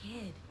good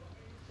kid.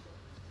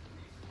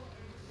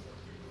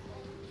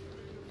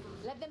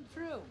 Let them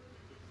through.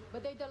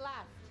 But they're the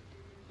last.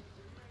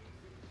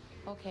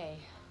 Okay,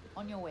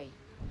 on your way.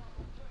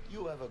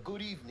 You have a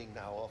good evening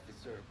now,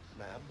 officer,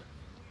 ma'am.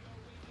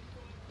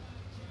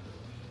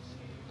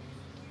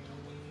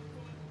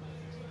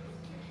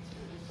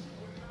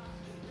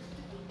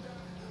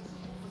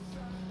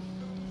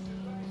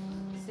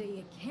 So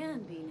you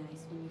can be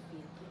nice when you feel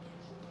like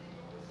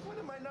it. When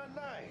am I not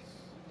nice?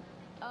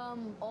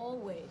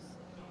 Always.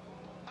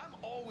 I'm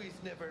always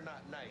never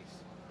not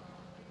nice.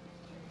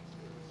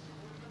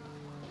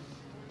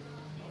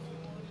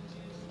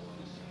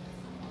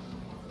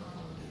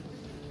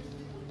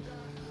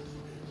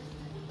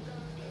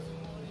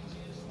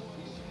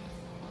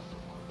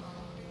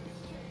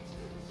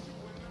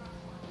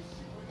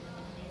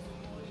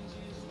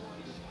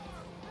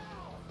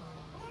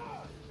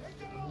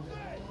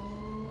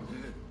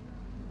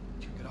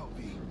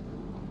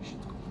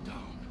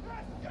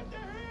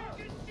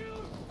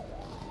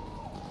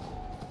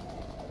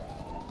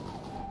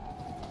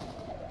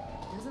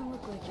 Doesn't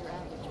look like your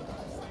average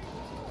boss.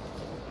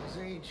 These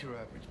ain't your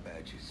average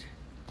badges.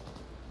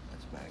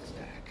 That's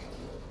MaxTac.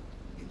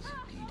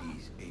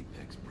 NCPD's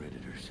apex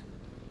predators.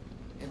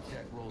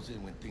 MTAC rolls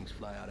in when things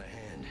fly out of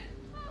hand.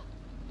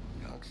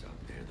 Gonks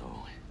out there,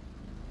 though.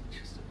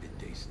 Just a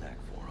midday snack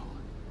for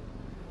them.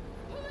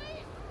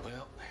 Police!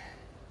 Well,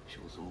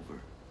 show's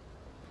over.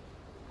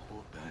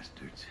 Poor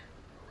bastards.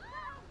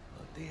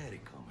 Thought they had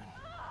it coming.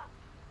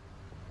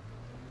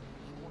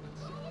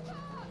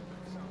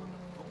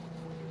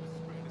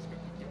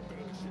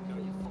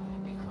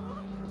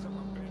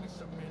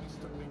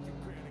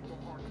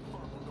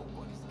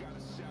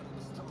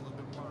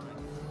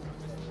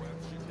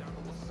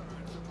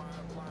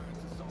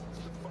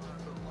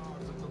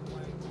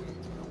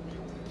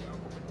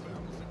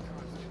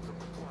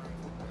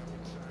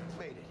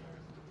 Made it.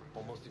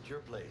 Almost at your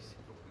place.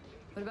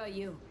 What about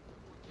you?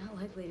 Not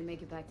likely to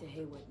make it back to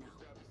Haywood now.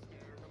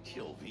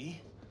 Chill, V.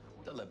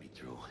 They'll let me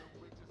through.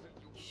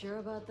 You sure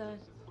about that?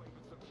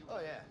 Oh,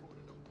 yeah.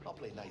 I'll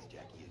play nice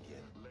Jackie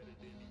again.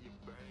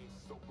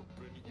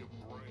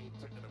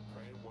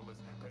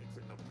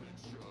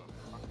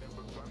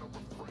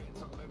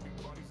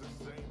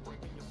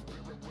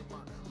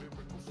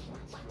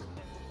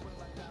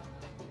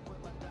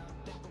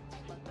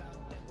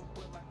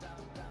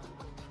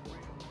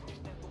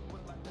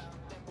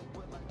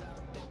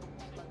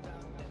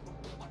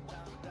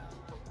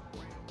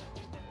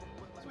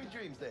 Sweet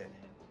dreams, then.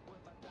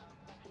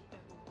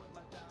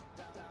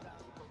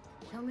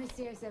 Tell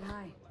Missy I said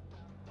hi.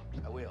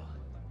 I will.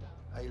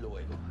 Ahí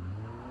luego.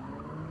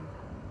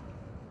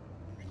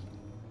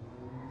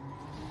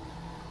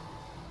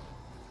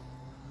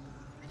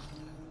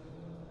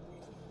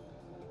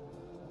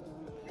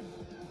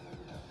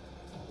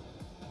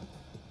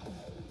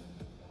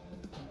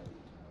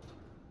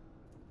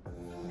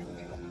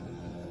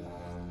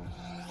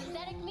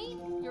 Synthetic meat,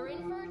 you're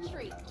in for a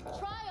treat.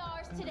 Try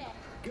ours today.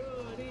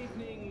 Good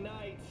evening,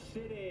 Night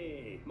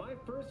City. My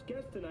first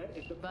guest tonight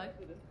is the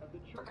president of the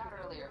church. Forgot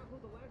earlier.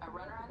 A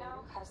runner I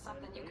know has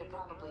something you could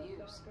probably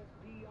use.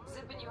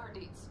 Zip in your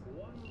deeds.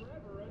 One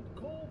Reverend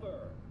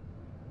Culver.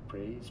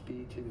 Praise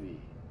be to thee,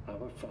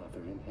 our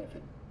Father in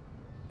heaven.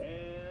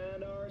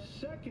 And our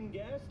second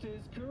guest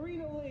is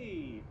Karina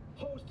Lee,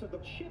 host of the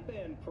Chip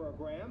In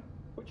program,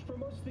 which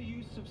promotes the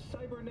use of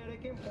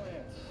cybernetic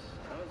implants.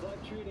 How's life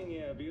treating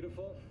you,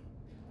 beautiful?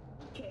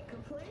 Can't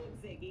complain,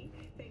 Ziggy.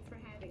 Thanks for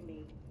having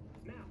me.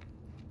 Now,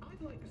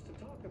 I'd like us to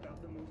talk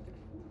about the most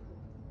exclusive.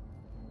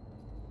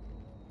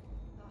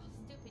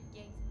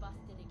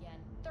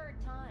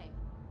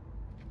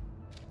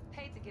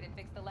 get it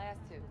fixed the last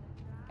two.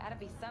 Gotta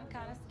be some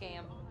kind of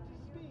scam.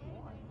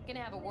 Gonna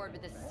have a word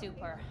with the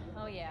super.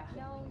 Oh yeah.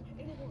 No,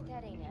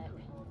 that ain't it.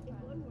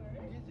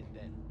 What is it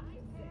then?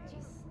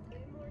 Just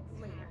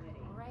later,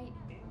 alright?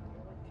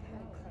 I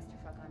have a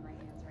clusterfuck on my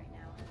hands right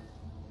now.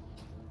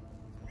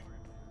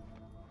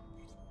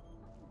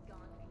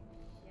 Gone piece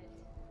of shit.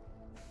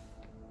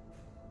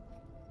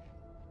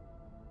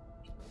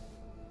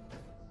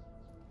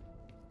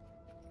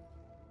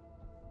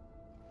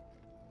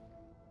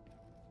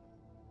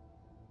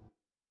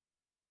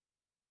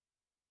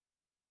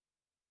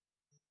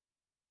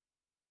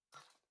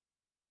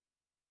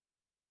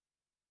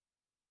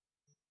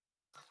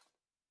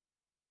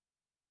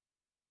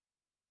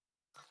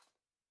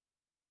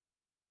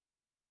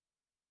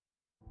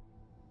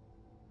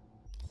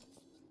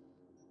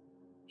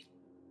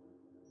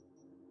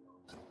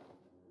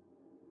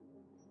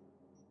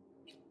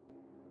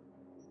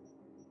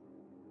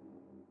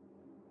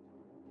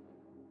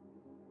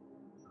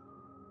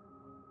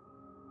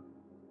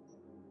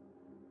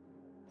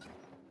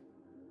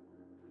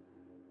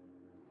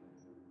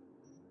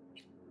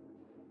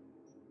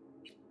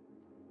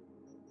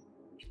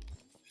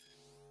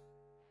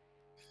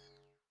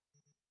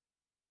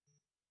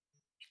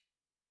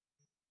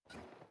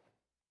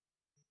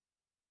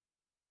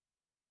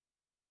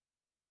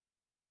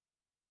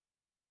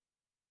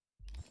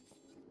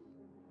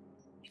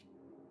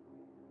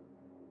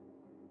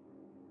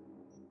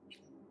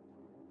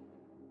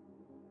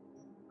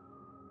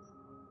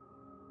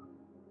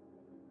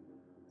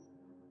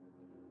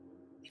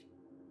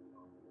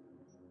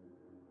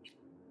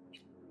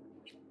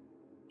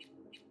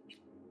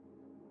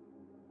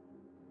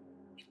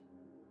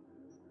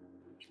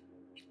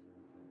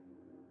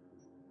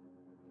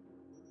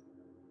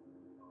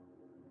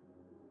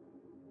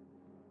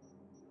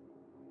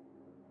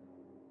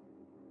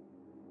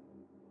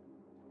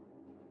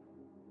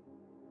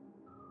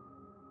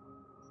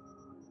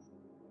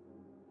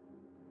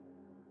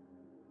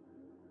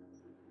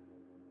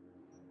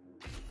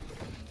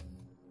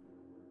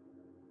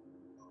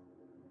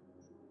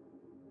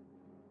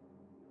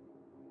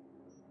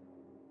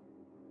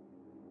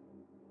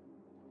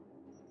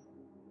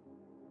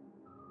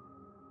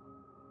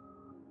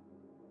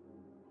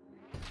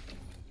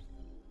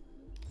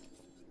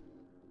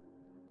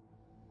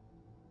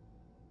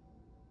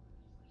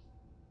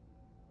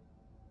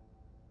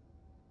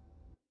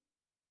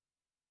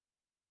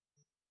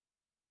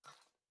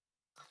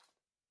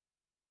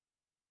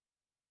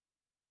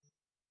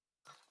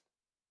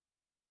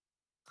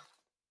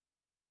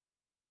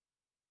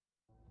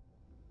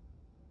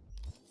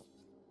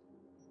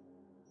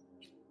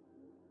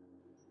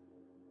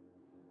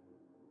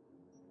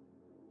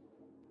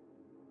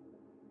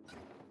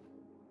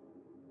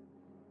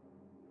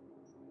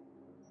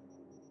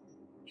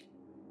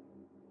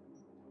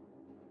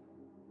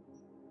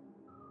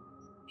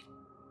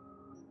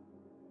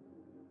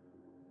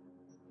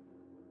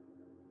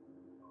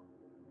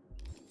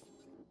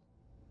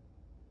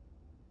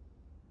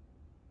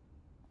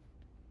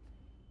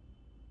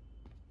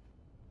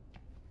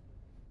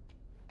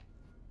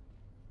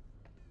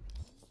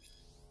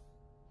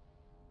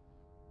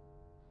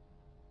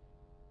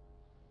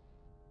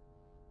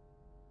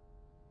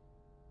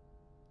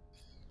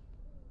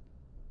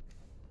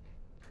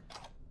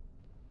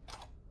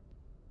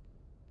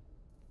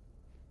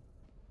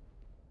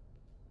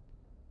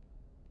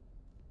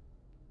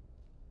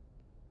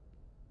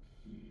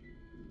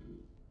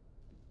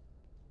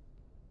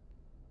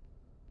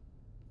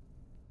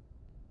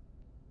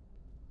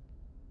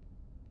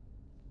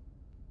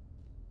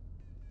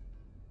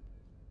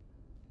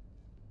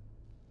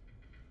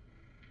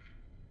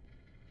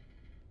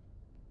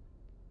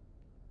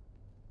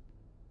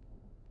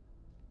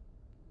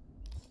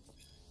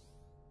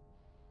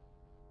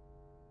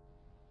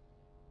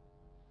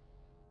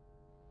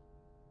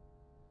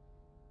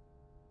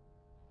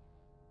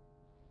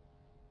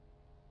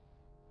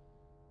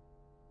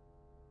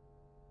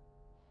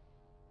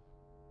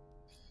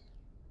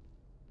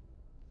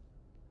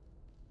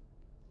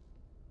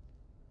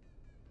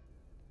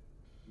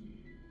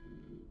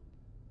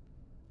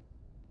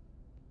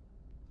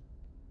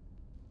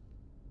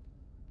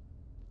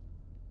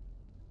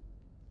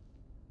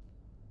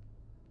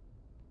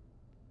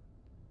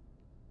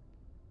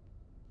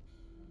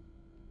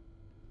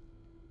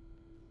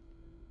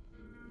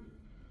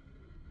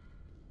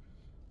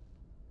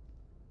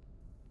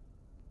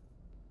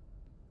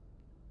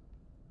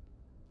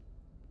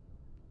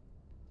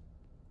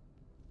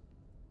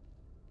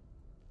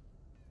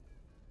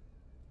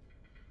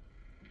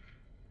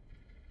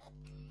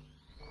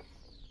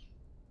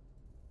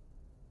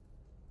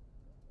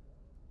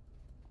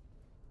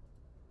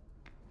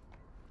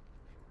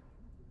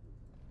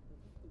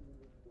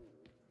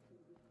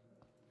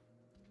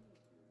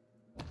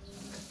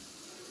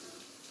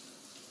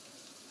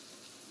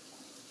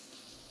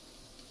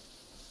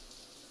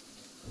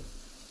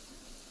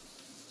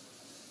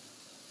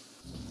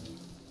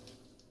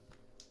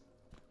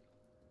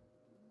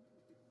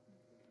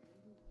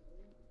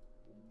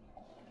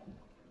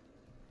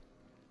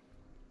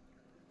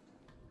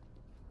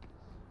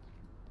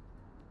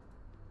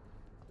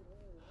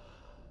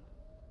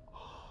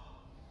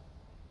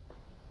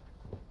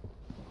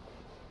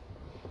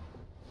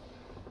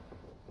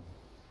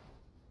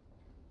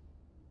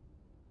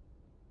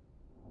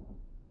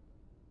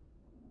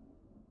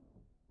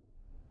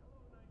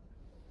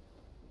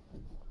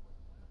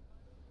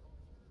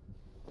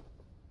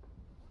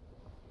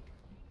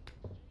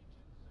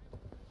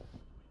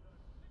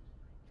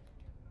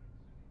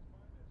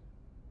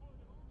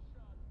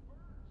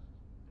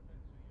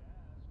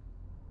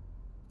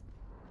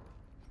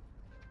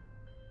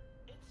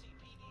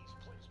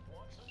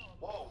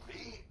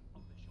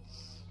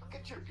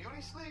 your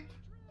beauty sleep?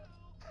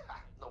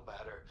 No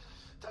matter.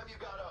 Time you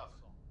got up.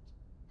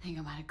 I think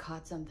I might have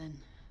caught something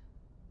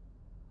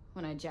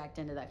when I jacked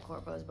into that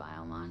Corpo's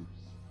biomon.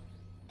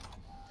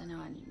 Don't know,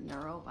 a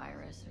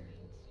neurovirus or...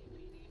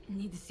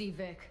 Need to see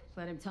Vic.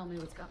 Let him tell me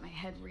what's got my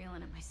head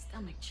reeling and my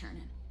stomach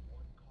churning.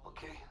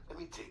 Okay, let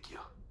me take you.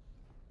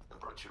 I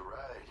brought you a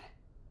ride.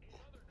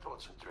 Throw on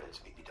some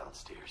threads, meet me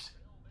downstairs.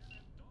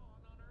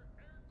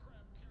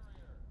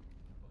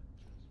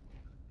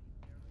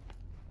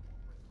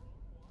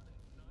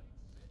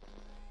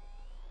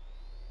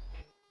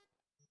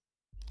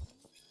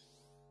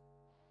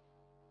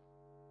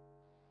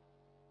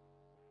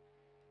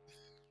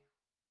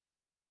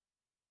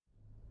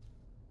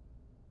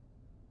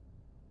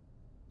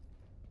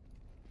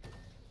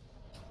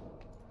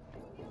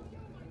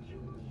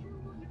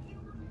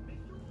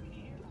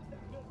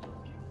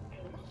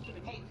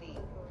 Hey, V.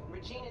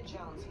 Regina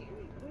Jones here.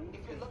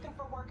 If you're looking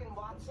for work in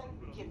Watson,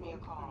 give me a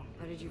call.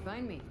 How did you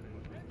find me?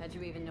 How'd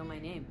you even know my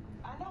name?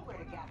 I know where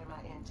to gather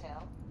my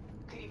intel.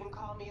 Could even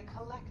call me a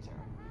collector.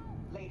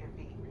 Later,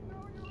 V.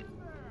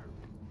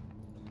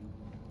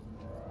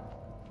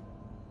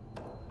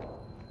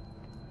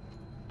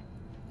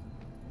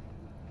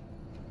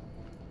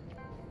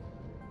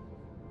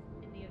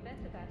 In the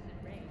event of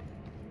acid rain,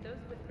 those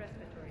with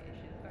respiratory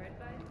issues are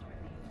advised to remain.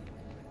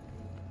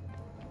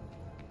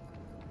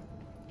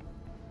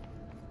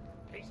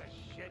 Piece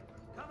of shit.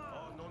 Come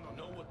on. Oh, no.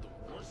 Know what the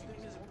worst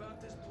thing is about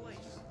this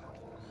place?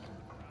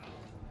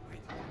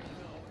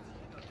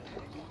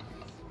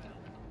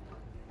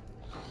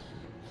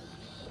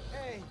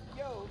 Hey,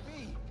 yo, V.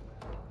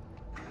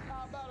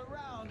 How about a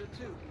round or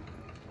two?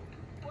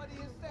 What do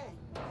you say?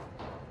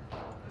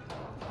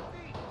 V,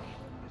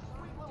 the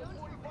sweet little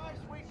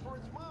 45's waiting for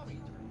its mommy.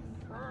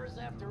 Hers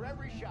after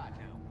every shot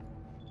now.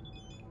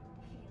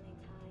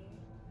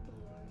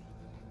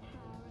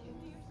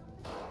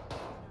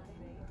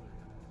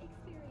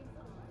 Experience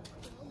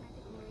all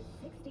Magic Wars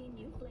 16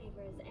 new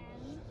flavors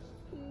and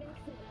mix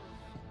it up.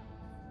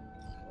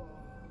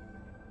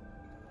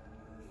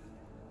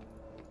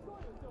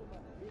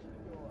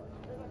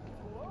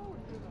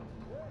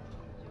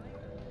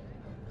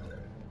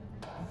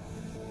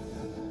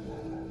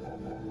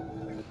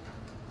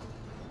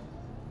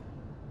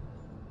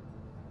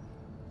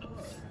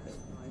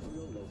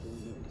 Your local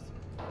news.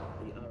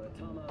 The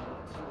Aratama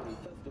Matsuri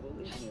Festival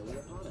is nearly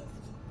upon us.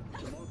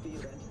 To mark the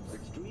event, the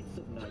streets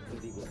of Night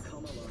City will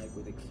come alive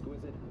with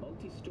exquisite,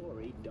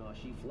 multi-story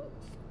dashi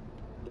floats.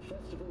 The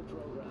festival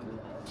program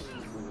will also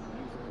include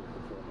musical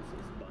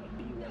performances by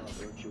biwa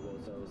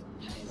virtuosos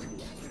and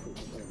theatrical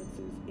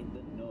performances in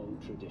the No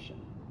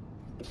tradition.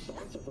 The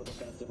sponsor for the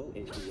festival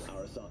is the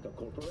Arasaka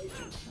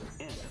Corporation,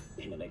 and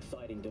in an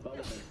exciting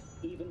development,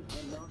 even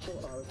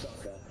Hanako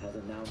Arasaka has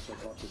announced her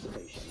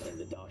participation in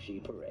the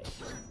Dashi Parade.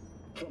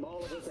 From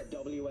all of us at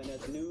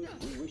WNS News,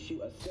 we wish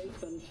you a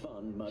safe and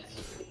fun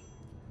Matsuri.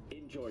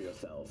 Enjoy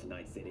yourselves,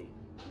 Night City.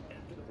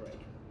 After the break,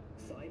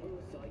 cyber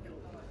or psycho,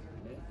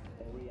 myth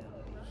or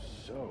reality?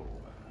 So,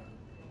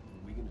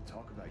 are we gonna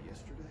talk about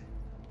yesterday?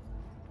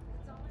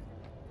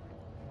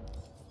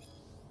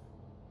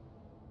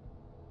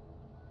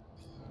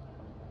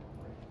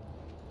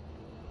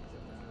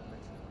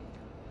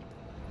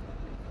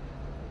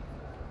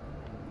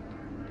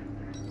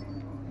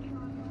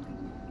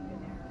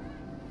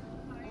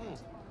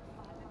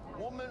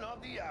 Woman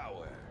of the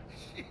hour.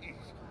 Jeez,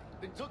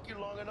 it took you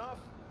long enough.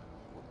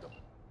 What the...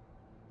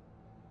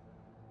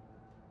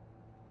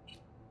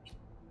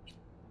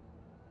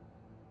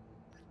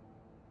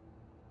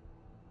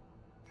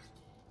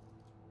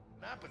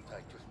 An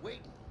appetite just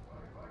waiting.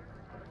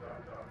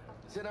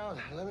 Sit down,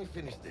 let me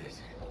finish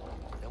this.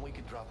 Then we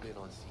can drop in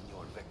on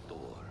Senor Vector.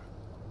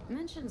 You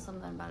mentioned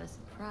something about a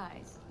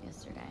surprise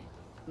yesterday.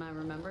 Am I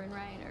remembering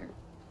right, or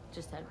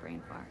just had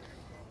brain fart?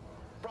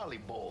 Probably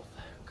both,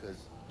 because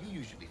you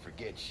usually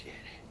forget shit.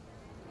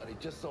 But it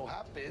just so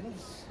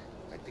happens,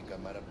 I think I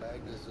might have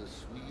bagged us a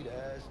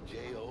sweet-ass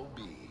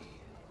J.O.B.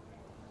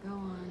 Go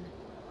on.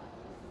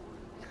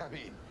 I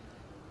mean,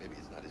 maybe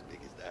it's not as big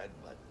as that,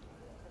 but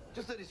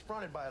just that it's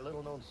fronted by a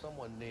little-known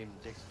someone named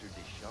Dexter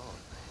Deshawn.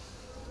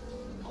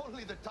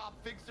 Only the top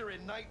fixer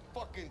in Night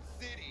fucking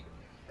City.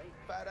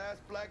 Fat-ass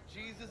black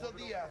Jesus of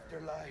the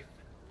afterlife.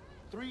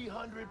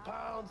 300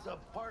 pounds of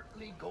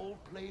partly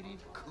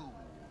gold-plated cool.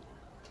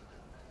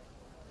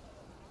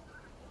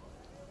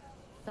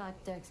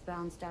 Thought Dex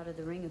bounced out of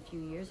the ring a few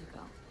years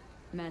ago.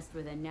 Messed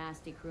with a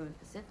nasty crew in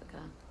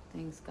Pacifica.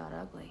 Things got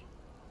ugly.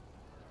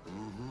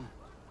 Mm-hmm.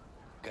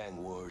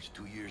 Gang wars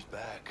 2 years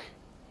back.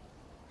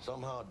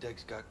 Somehow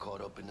Dex got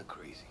caught up in the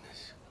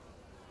craziness.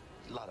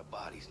 A lot of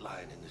bodies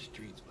lying in the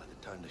streets by the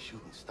time the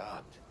shooting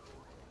stopped.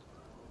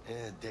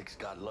 Yeah, Dex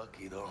got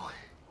lucky though.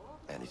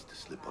 Managed to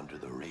slip under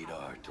the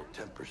radar till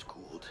tempers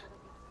cooled.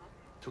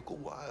 Took a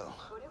while,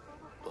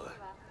 but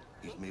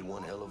he's made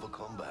one hell of a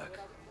comeback.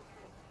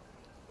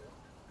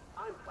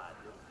 I'm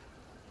Platinum.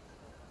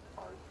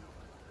 Are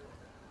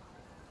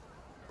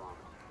you?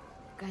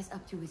 Guy's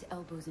up to his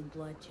elbows in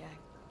blood, Jack.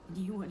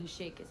 You want to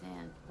shake his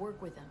hand. Work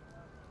with him.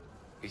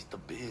 It's the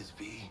biz,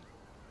 V.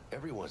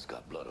 Everyone's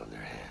got blood on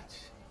their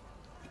hands.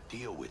 You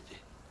deal with it.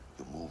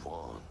 You move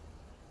on.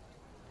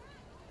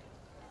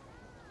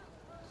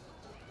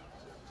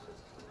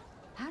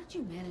 How did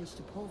you manage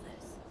to pull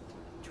this?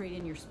 Trade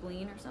in your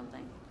spleen or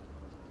something?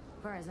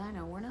 As far as I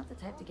know, we're not the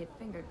type to get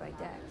fingered by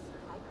Dex.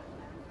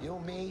 You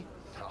and me?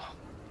 Oh,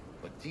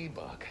 but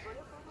T-Bug,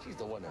 she's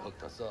the one that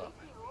hooked us up.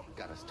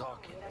 Got us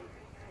talking.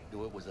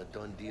 Knew it was a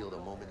done deal the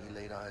moment he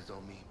laid eyes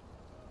on me.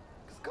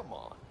 'Cause come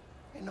on,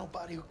 ain't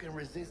nobody who can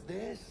resist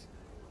this.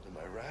 Am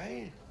I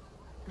right?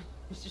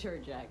 Sure,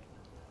 Jack.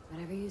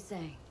 Whatever you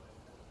say.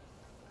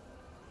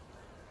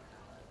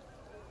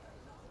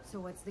 So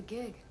what's the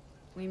gig?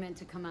 We meant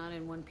to come out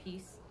in one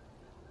piece?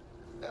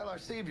 Well, our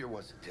savior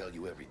wants to tell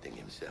you everything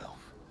himself.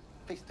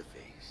 Face to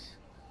face.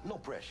 No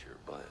pressure,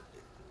 but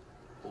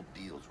whole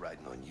deal's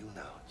riding on you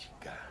now,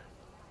 chica.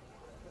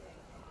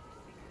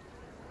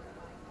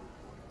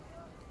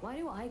 Why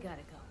do I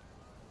gotta go?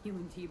 You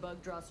and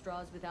T-Bug draw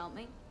straws without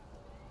me?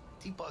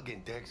 T-Bug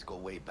and Dex go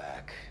way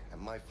back,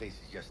 and my face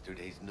is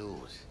yesterday's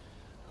news.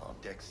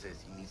 Dex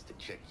says he needs to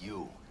check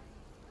you,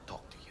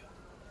 talk to you.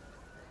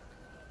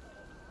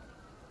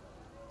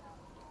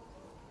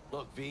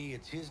 Look, V,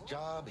 it's his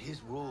job,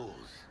 his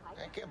rules.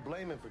 I can't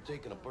blame him for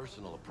taking a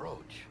personal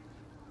approach.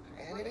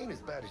 And it ain't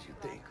as bad as you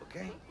think,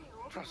 okay?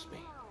 Trust me.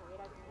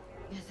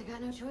 Guess I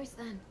got no choice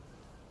then.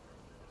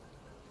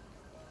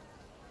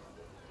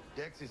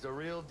 Dex is a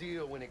real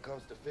deal when it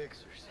comes to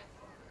fixers.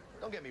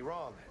 Don't get me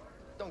wrong.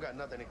 Don't got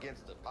nothing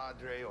against the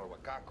Padre or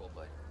Wakako,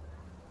 but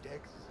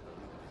Dex is in a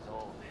league of his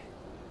own.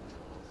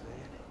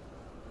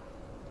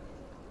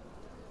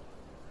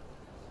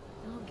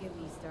 Don't get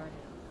me started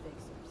on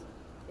fixers.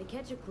 They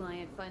catch a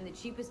client, find the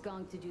cheapest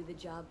gong to do the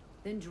job,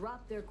 then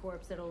drop their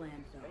corpse at a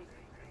landfill.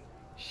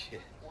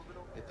 Shit.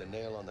 Hit the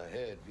nail on the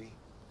head, V.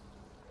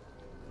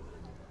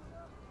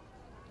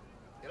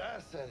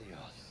 Gracias a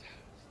Dios.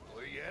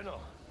 Estoy lleno.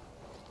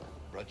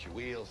 Brought your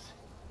wheels.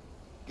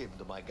 Gave them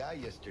to my guy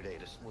yesterday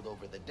to smooth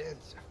over the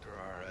dents after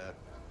our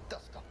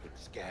dust up with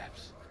the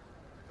scabs.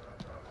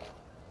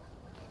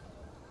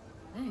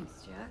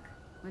 Thanks, Jack.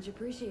 Much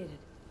appreciated.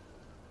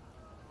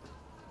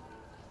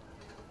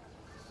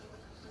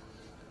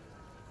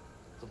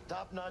 Some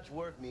top-notch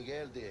work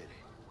Miguel did.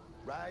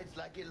 Rides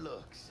like it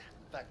looks.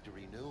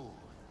 Factory new.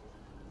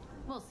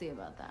 We'll see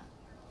about that.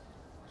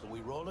 So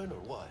we rolling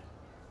or what?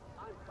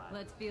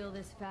 Let's feel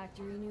this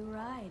factory new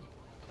ride.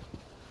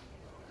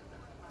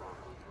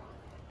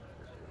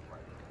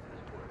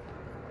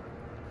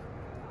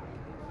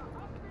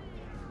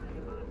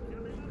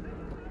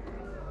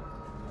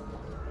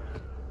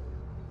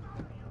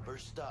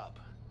 First stop.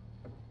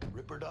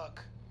 Ripper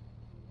Duck.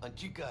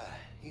 Anchica,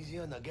 easy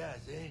on the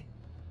gas, eh?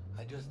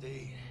 I just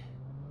ate.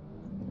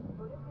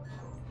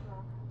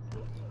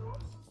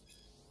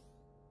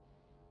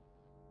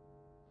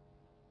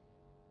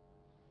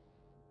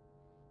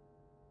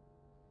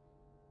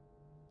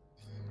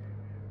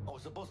 I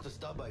was supposed to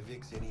stop by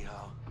Vic's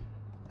anyhow.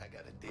 I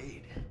got a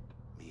date.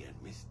 Me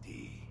and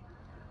Misty.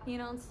 You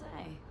don't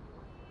say.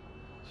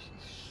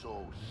 She's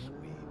so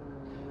sweet.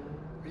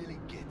 Really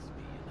gets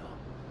me, you know?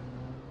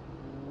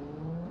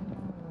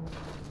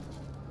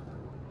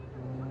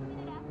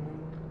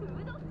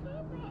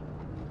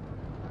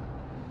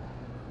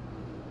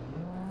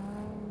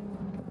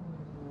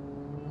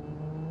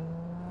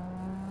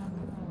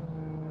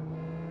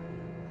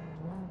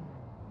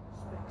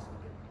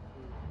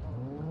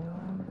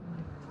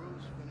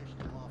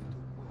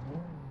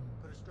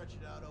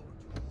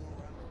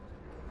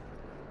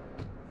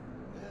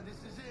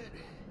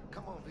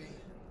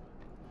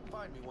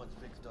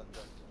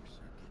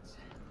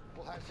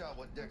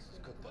 What Dex has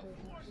cooked up.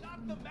 You are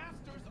not the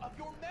masters of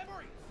your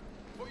memories,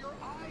 for your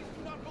eyes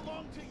do not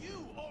belong to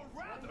you, or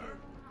rather...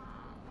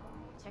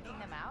 Checking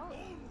them out?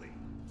 Only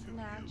to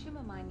Nah, you. Chum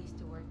of mine used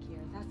to work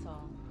here, that's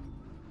all.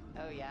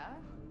 Oh yeah?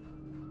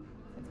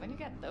 Since when you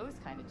get those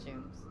kind of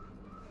chums?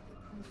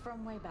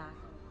 From way back.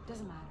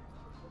 Doesn't matter.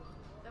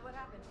 So what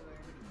happened to her?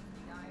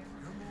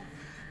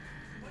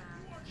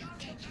 You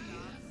teach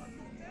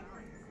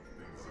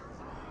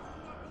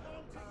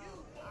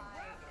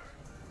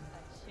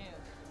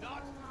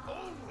Not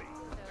only.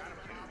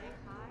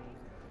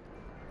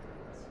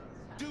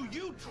 Do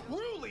you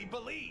truly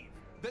believe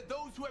that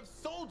those who have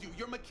sold you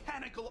your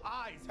mechanical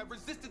eyes have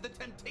resisted the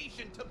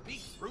temptation to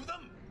peek through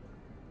them?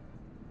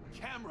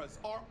 Cameras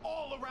are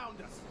all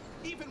around us,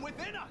 even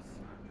within us.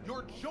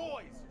 Your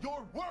joys,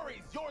 your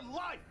worries, your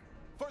life.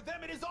 For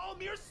them, it is all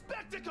mere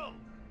spectacle.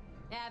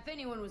 Yeah, if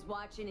anyone was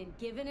watching and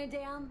giving a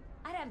damn,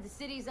 I'd have the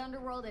city's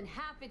underworld and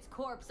half its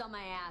corpse on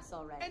my ass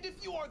already. And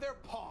if you are their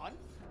pawn,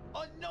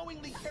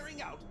 unknowingly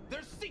carrying out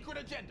their secret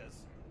agendas.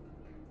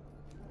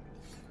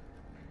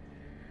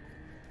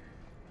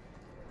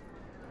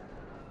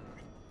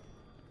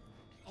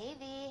 Hey,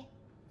 V.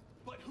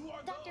 But who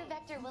are Dr.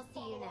 Vector will see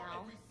you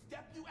now.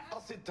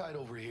 I'll sit tight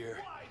over here.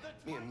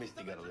 Me and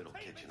Misty got a little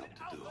catching up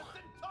to do.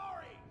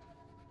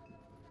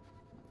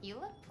 You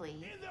look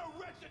pleased. In their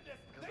wretchedness,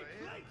 they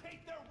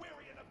placate their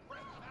weary and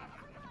oppressed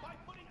masters by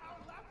putting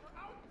our laughter,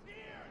 our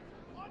tears,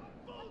 on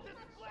full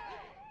display.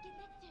 Get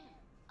next to him.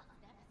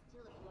 That was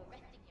still a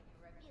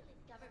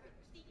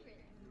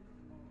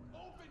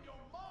in your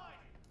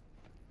mind!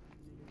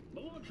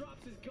 Malone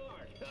drops his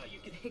guard. Oh, you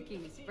can...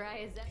 Vicky,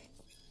 spry as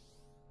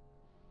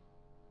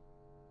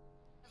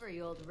ever,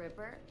 you old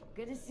ripper.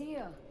 Good to see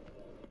you.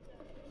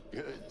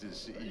 Good to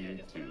see you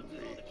too,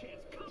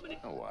 V.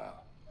 Oh,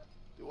 wow.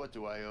 What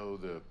do I owe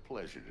the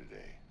pleasure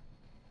today?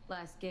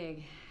 Last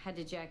gig. Had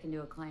to jack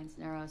into a client's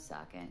neuro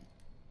socket.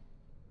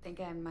 Think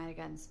I might have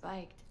gotten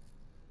spiked.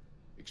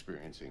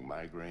 Experiencing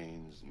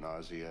migraines,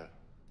 nausea,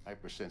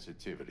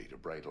 hypersensitivity to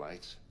bright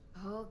lights?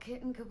 Oh,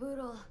 kit and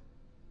caboodle.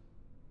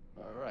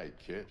 All right,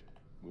 kid.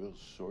 We'll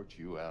sort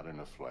you out in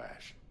a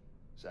flash.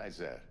 Besides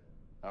that,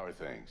 how are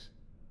things?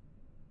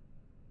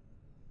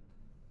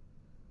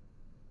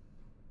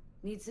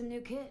 Need some new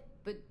kit,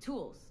 but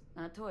tools,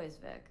 not toys,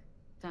 Vic.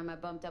 Time I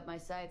bumped up my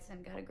sights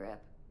and got a grip.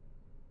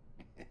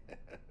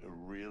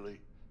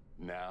 Really?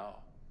 Now?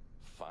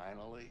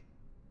 Finally?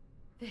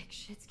 Vic,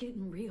 shit's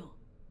getting real.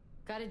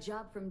 Got a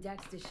job from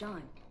Dex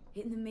Deshawn,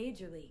 hitting the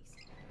major leagues.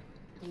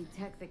 Need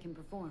tech that can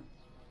perform.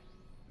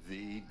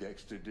 The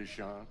Dexter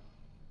Deshawn?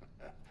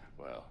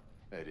 Well,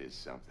 that is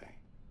something.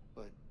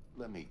 But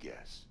let me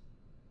guess.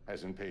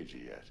 Hasn't paid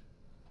you yet.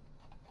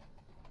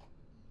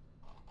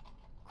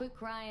 Quit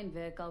crying,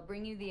 Vic. I'll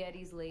bring you the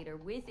Eddies later,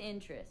 with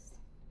interest.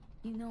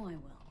 You know I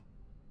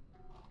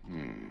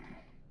will.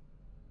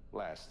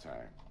 Last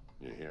time.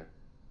 You hear?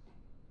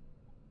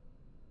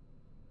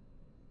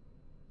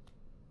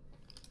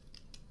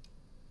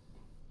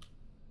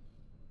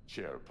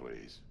 Chair,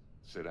 please.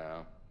 Sit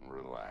down and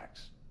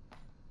relax.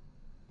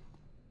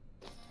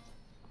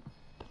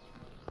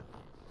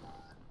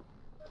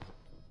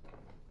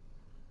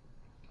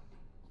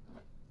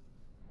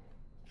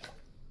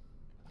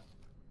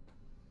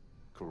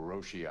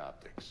 Kuroshi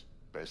Optics.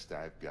 Best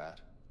I've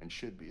got, and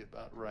should be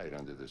about right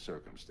under the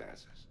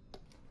circumstances.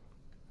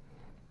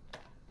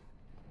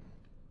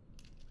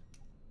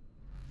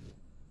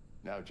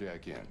 Now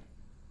jack in.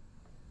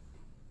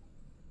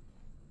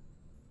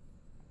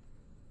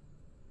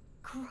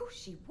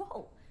 Kuroshi,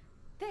 whoa!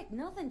 Vic,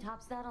 nothing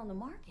tops that on the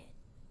market.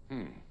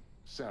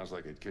 Sounds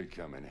like it could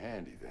come in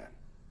handy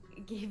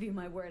then. Gave you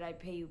my word I'd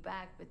pay you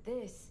back, but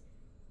this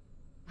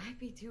might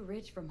be too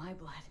rich for my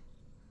blood.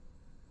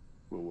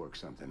 We'll work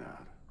something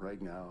out.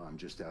 Right now, I'm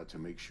just out to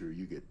make sure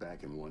you get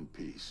back in one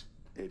piece.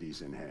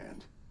 Eddie's in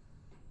hand.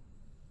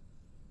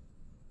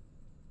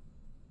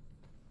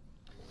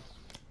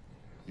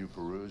 You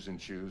peruse and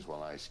choose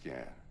while I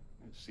scan.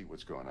 Let's see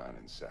what's going on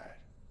inside.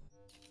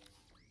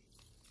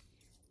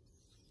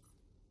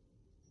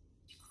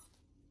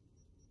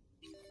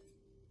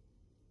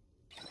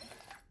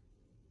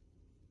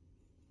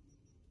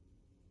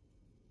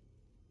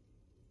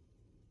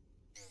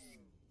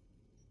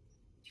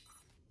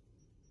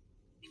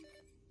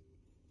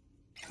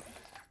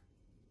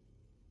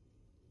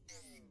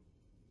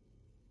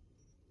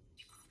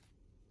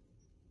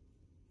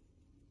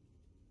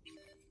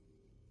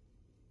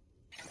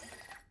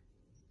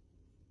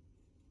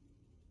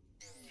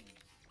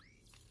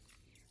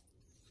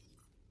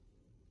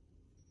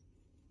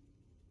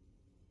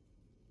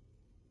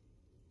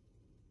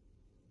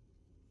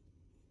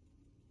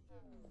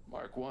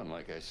 Mark 1,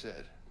 like I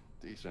said.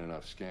 Decent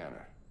enough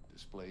scanner.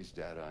 Displays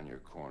data on your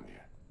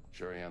cornea.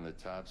 Cherry on the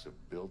top's a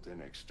built-in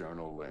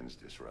external lens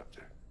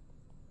disruptor.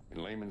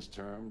 In layman's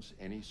terms,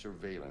 any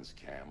surveillance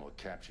cam will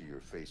capture your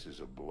face as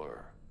a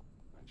blur.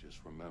 And just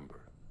remember,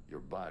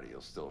 your body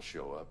will still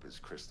show up as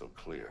crystal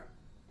clear.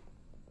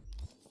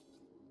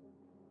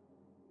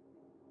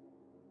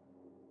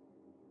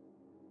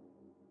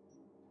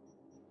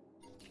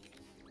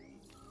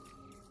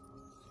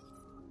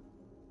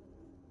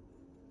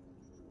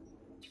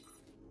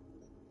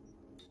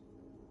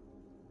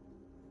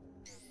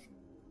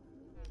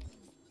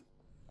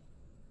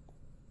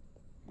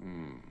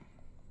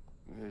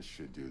 This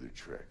should do the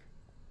trick.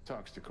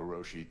 Talks to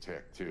Kuroshi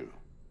Tech, too.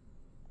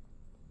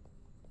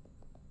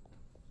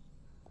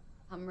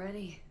 I'm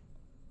ready.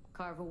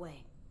 Carve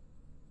away.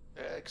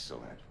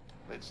 Excellent.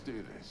 Let's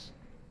do this.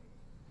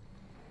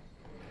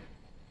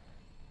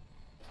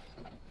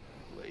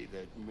 Lay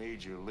that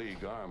major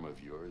league arm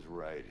of yours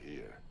right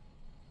here.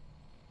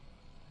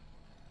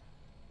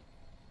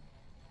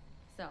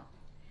 So,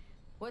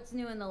 what's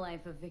new in the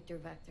life of Victor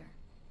Vector?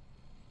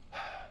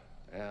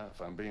 Yeah,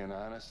 if I'm being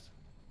honest,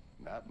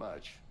 not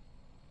much.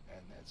 And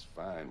that's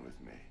fine with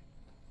me.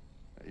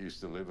 I used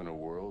to live in a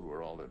world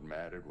where all that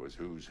mattered was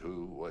who's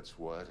who, what's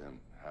what, and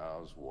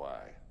how's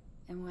why.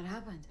 And what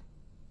happened?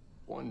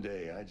 One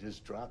day, I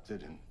just dropped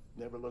it and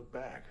never looked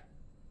back.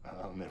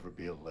 I'll never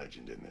be a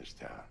legend in this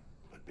town,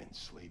 but been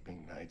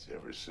sleeping nights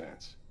ever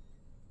since.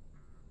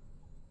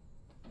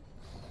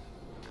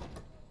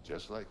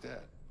 Just like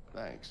that.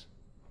 Thanks.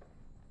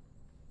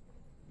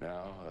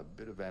 Now, a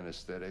bit of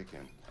anesthetic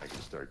and I can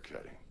start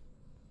cutting.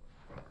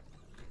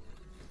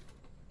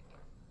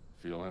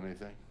 Feel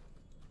anything?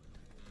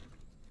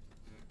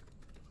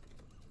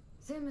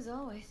 Same as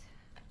always.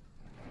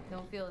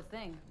 Don't feel a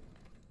thing.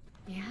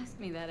 You ask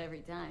me that every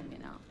time, you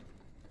know.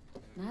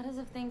 Not as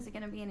if things are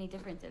gonna be any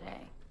different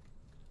today.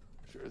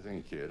 Sure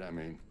thing, kid. I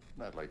mean,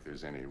 not like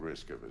there's any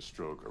risk of a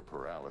stroke or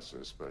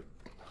paralysis, but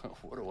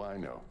what do I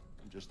know?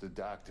 I'm just a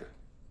doctor.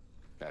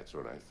 That's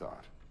what I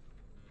thought.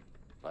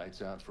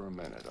 Lights out for a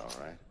minute, all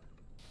right?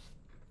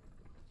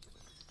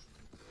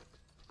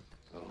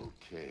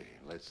 Okay,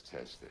 let's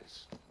test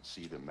this.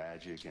 See the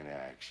magic in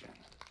action.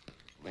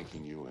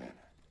 Linking you in.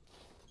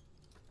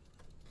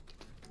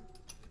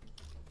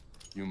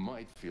 You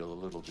might feel a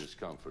little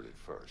discomfort at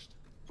first.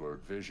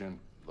 Blurred vision,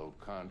 low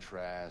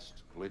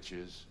contrast,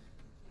 glitches.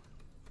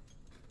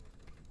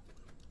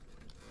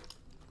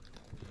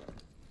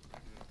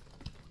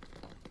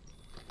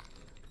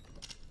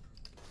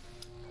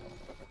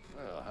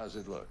 Well, how's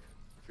it look?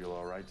 Feel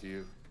all right to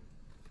you?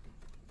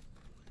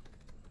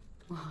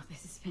 Whoa,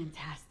 this is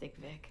fantastic,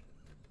 Vic.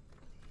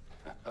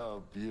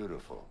 Oh,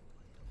 beautiful.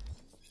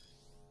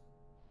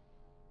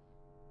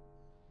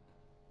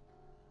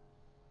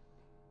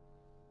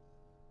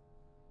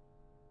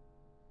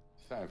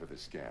 Time for the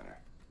scanner.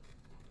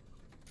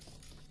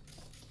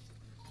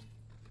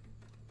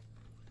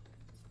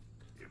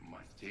 It might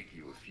take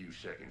you a few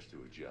seconds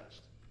to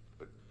adjust,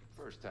 but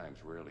first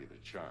time's rarely the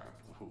charm,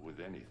 with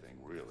anything,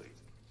 really.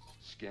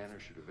 Scanner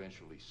should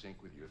eventually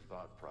sync with your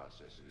thought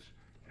processes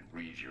and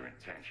read your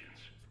intentions.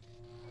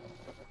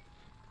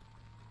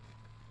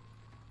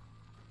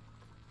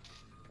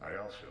 I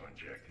also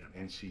inject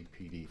an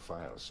NCPD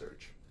file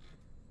search.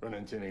 Run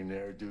into any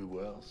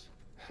ne'er-do-wells?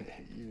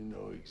 You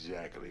know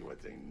exactly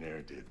what they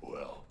ne'er did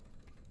well.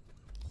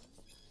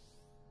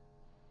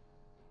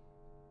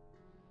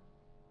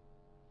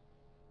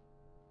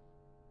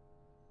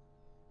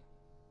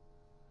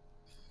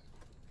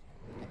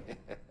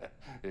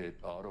 It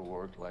ought to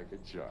work like a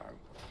charm.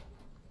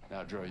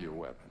 Now draw your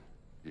weapon.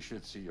 You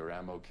should see your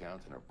ammo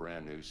count in a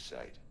brand new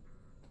sight.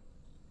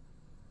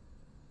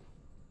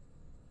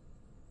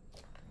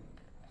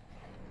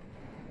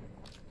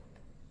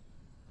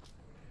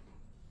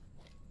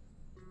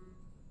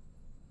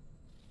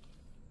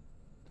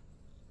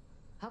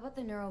 How about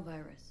the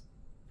neurovirus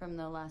from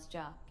the last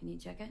job? Can you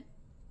check it?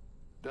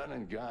 Done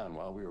and gone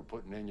while we were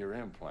putting in your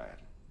implant.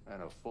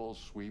 And a full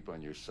sweep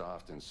on your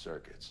soft and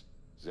circuits.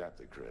 Zap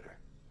the critter.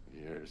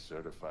 You're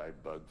certified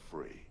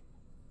bug-free.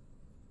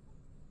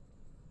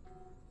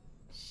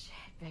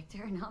 Shit,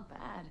 Victor, not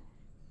bad.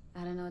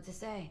 I don't know what to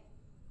say.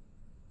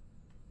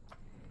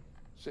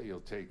 Say you'll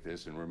take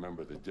this and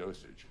remember the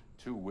dosage.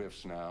 2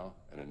 whiffs now,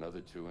 and another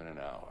 2 in an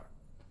hour.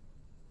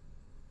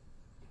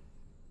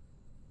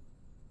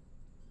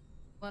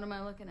 What am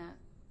I looking at?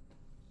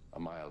 A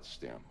mild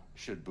stim.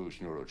 Should boost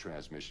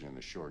neurotransmission in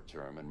the short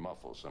term and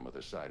muffle some of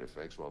the side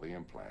effects while the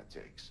implant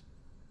takes.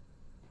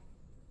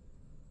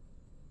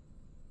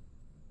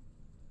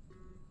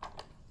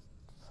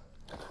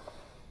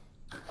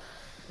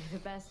 You're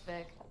the best,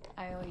 Vic.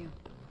 I owe you.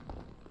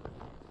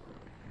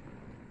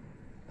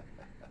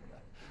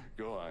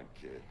 Go on,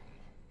 kid.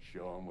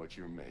 Show them what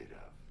you're made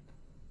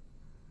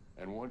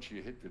of. And once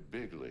you hit the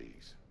big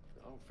leagues,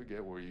 don't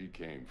forget where you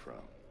came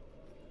from.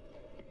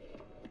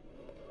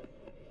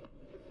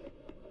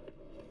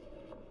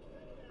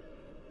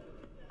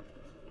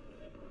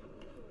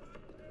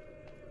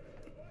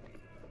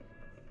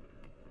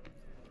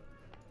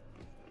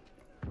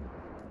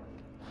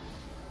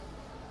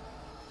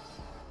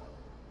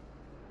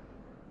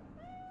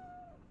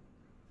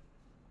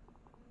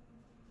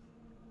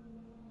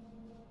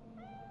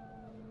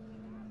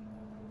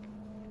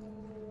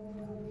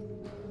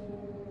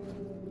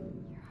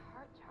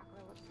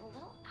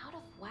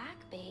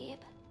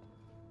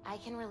 I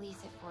can release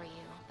it for you,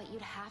 but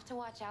you'd have to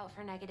watch out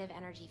for negative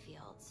energy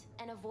fields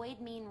and avoid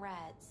mean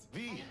reds.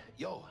 V,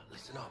 yo,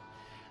 listen up.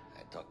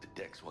 I talked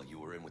to Dex while you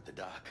were in with the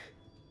doc.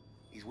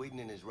 He's waiting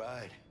in his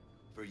ride.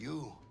 For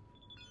you.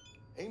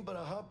 Ain't but a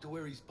hop to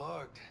where he's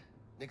parked.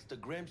 Next to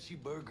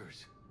Gramsci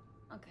Burgers.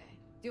 Okay.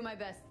 Do my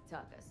best to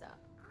talk us up.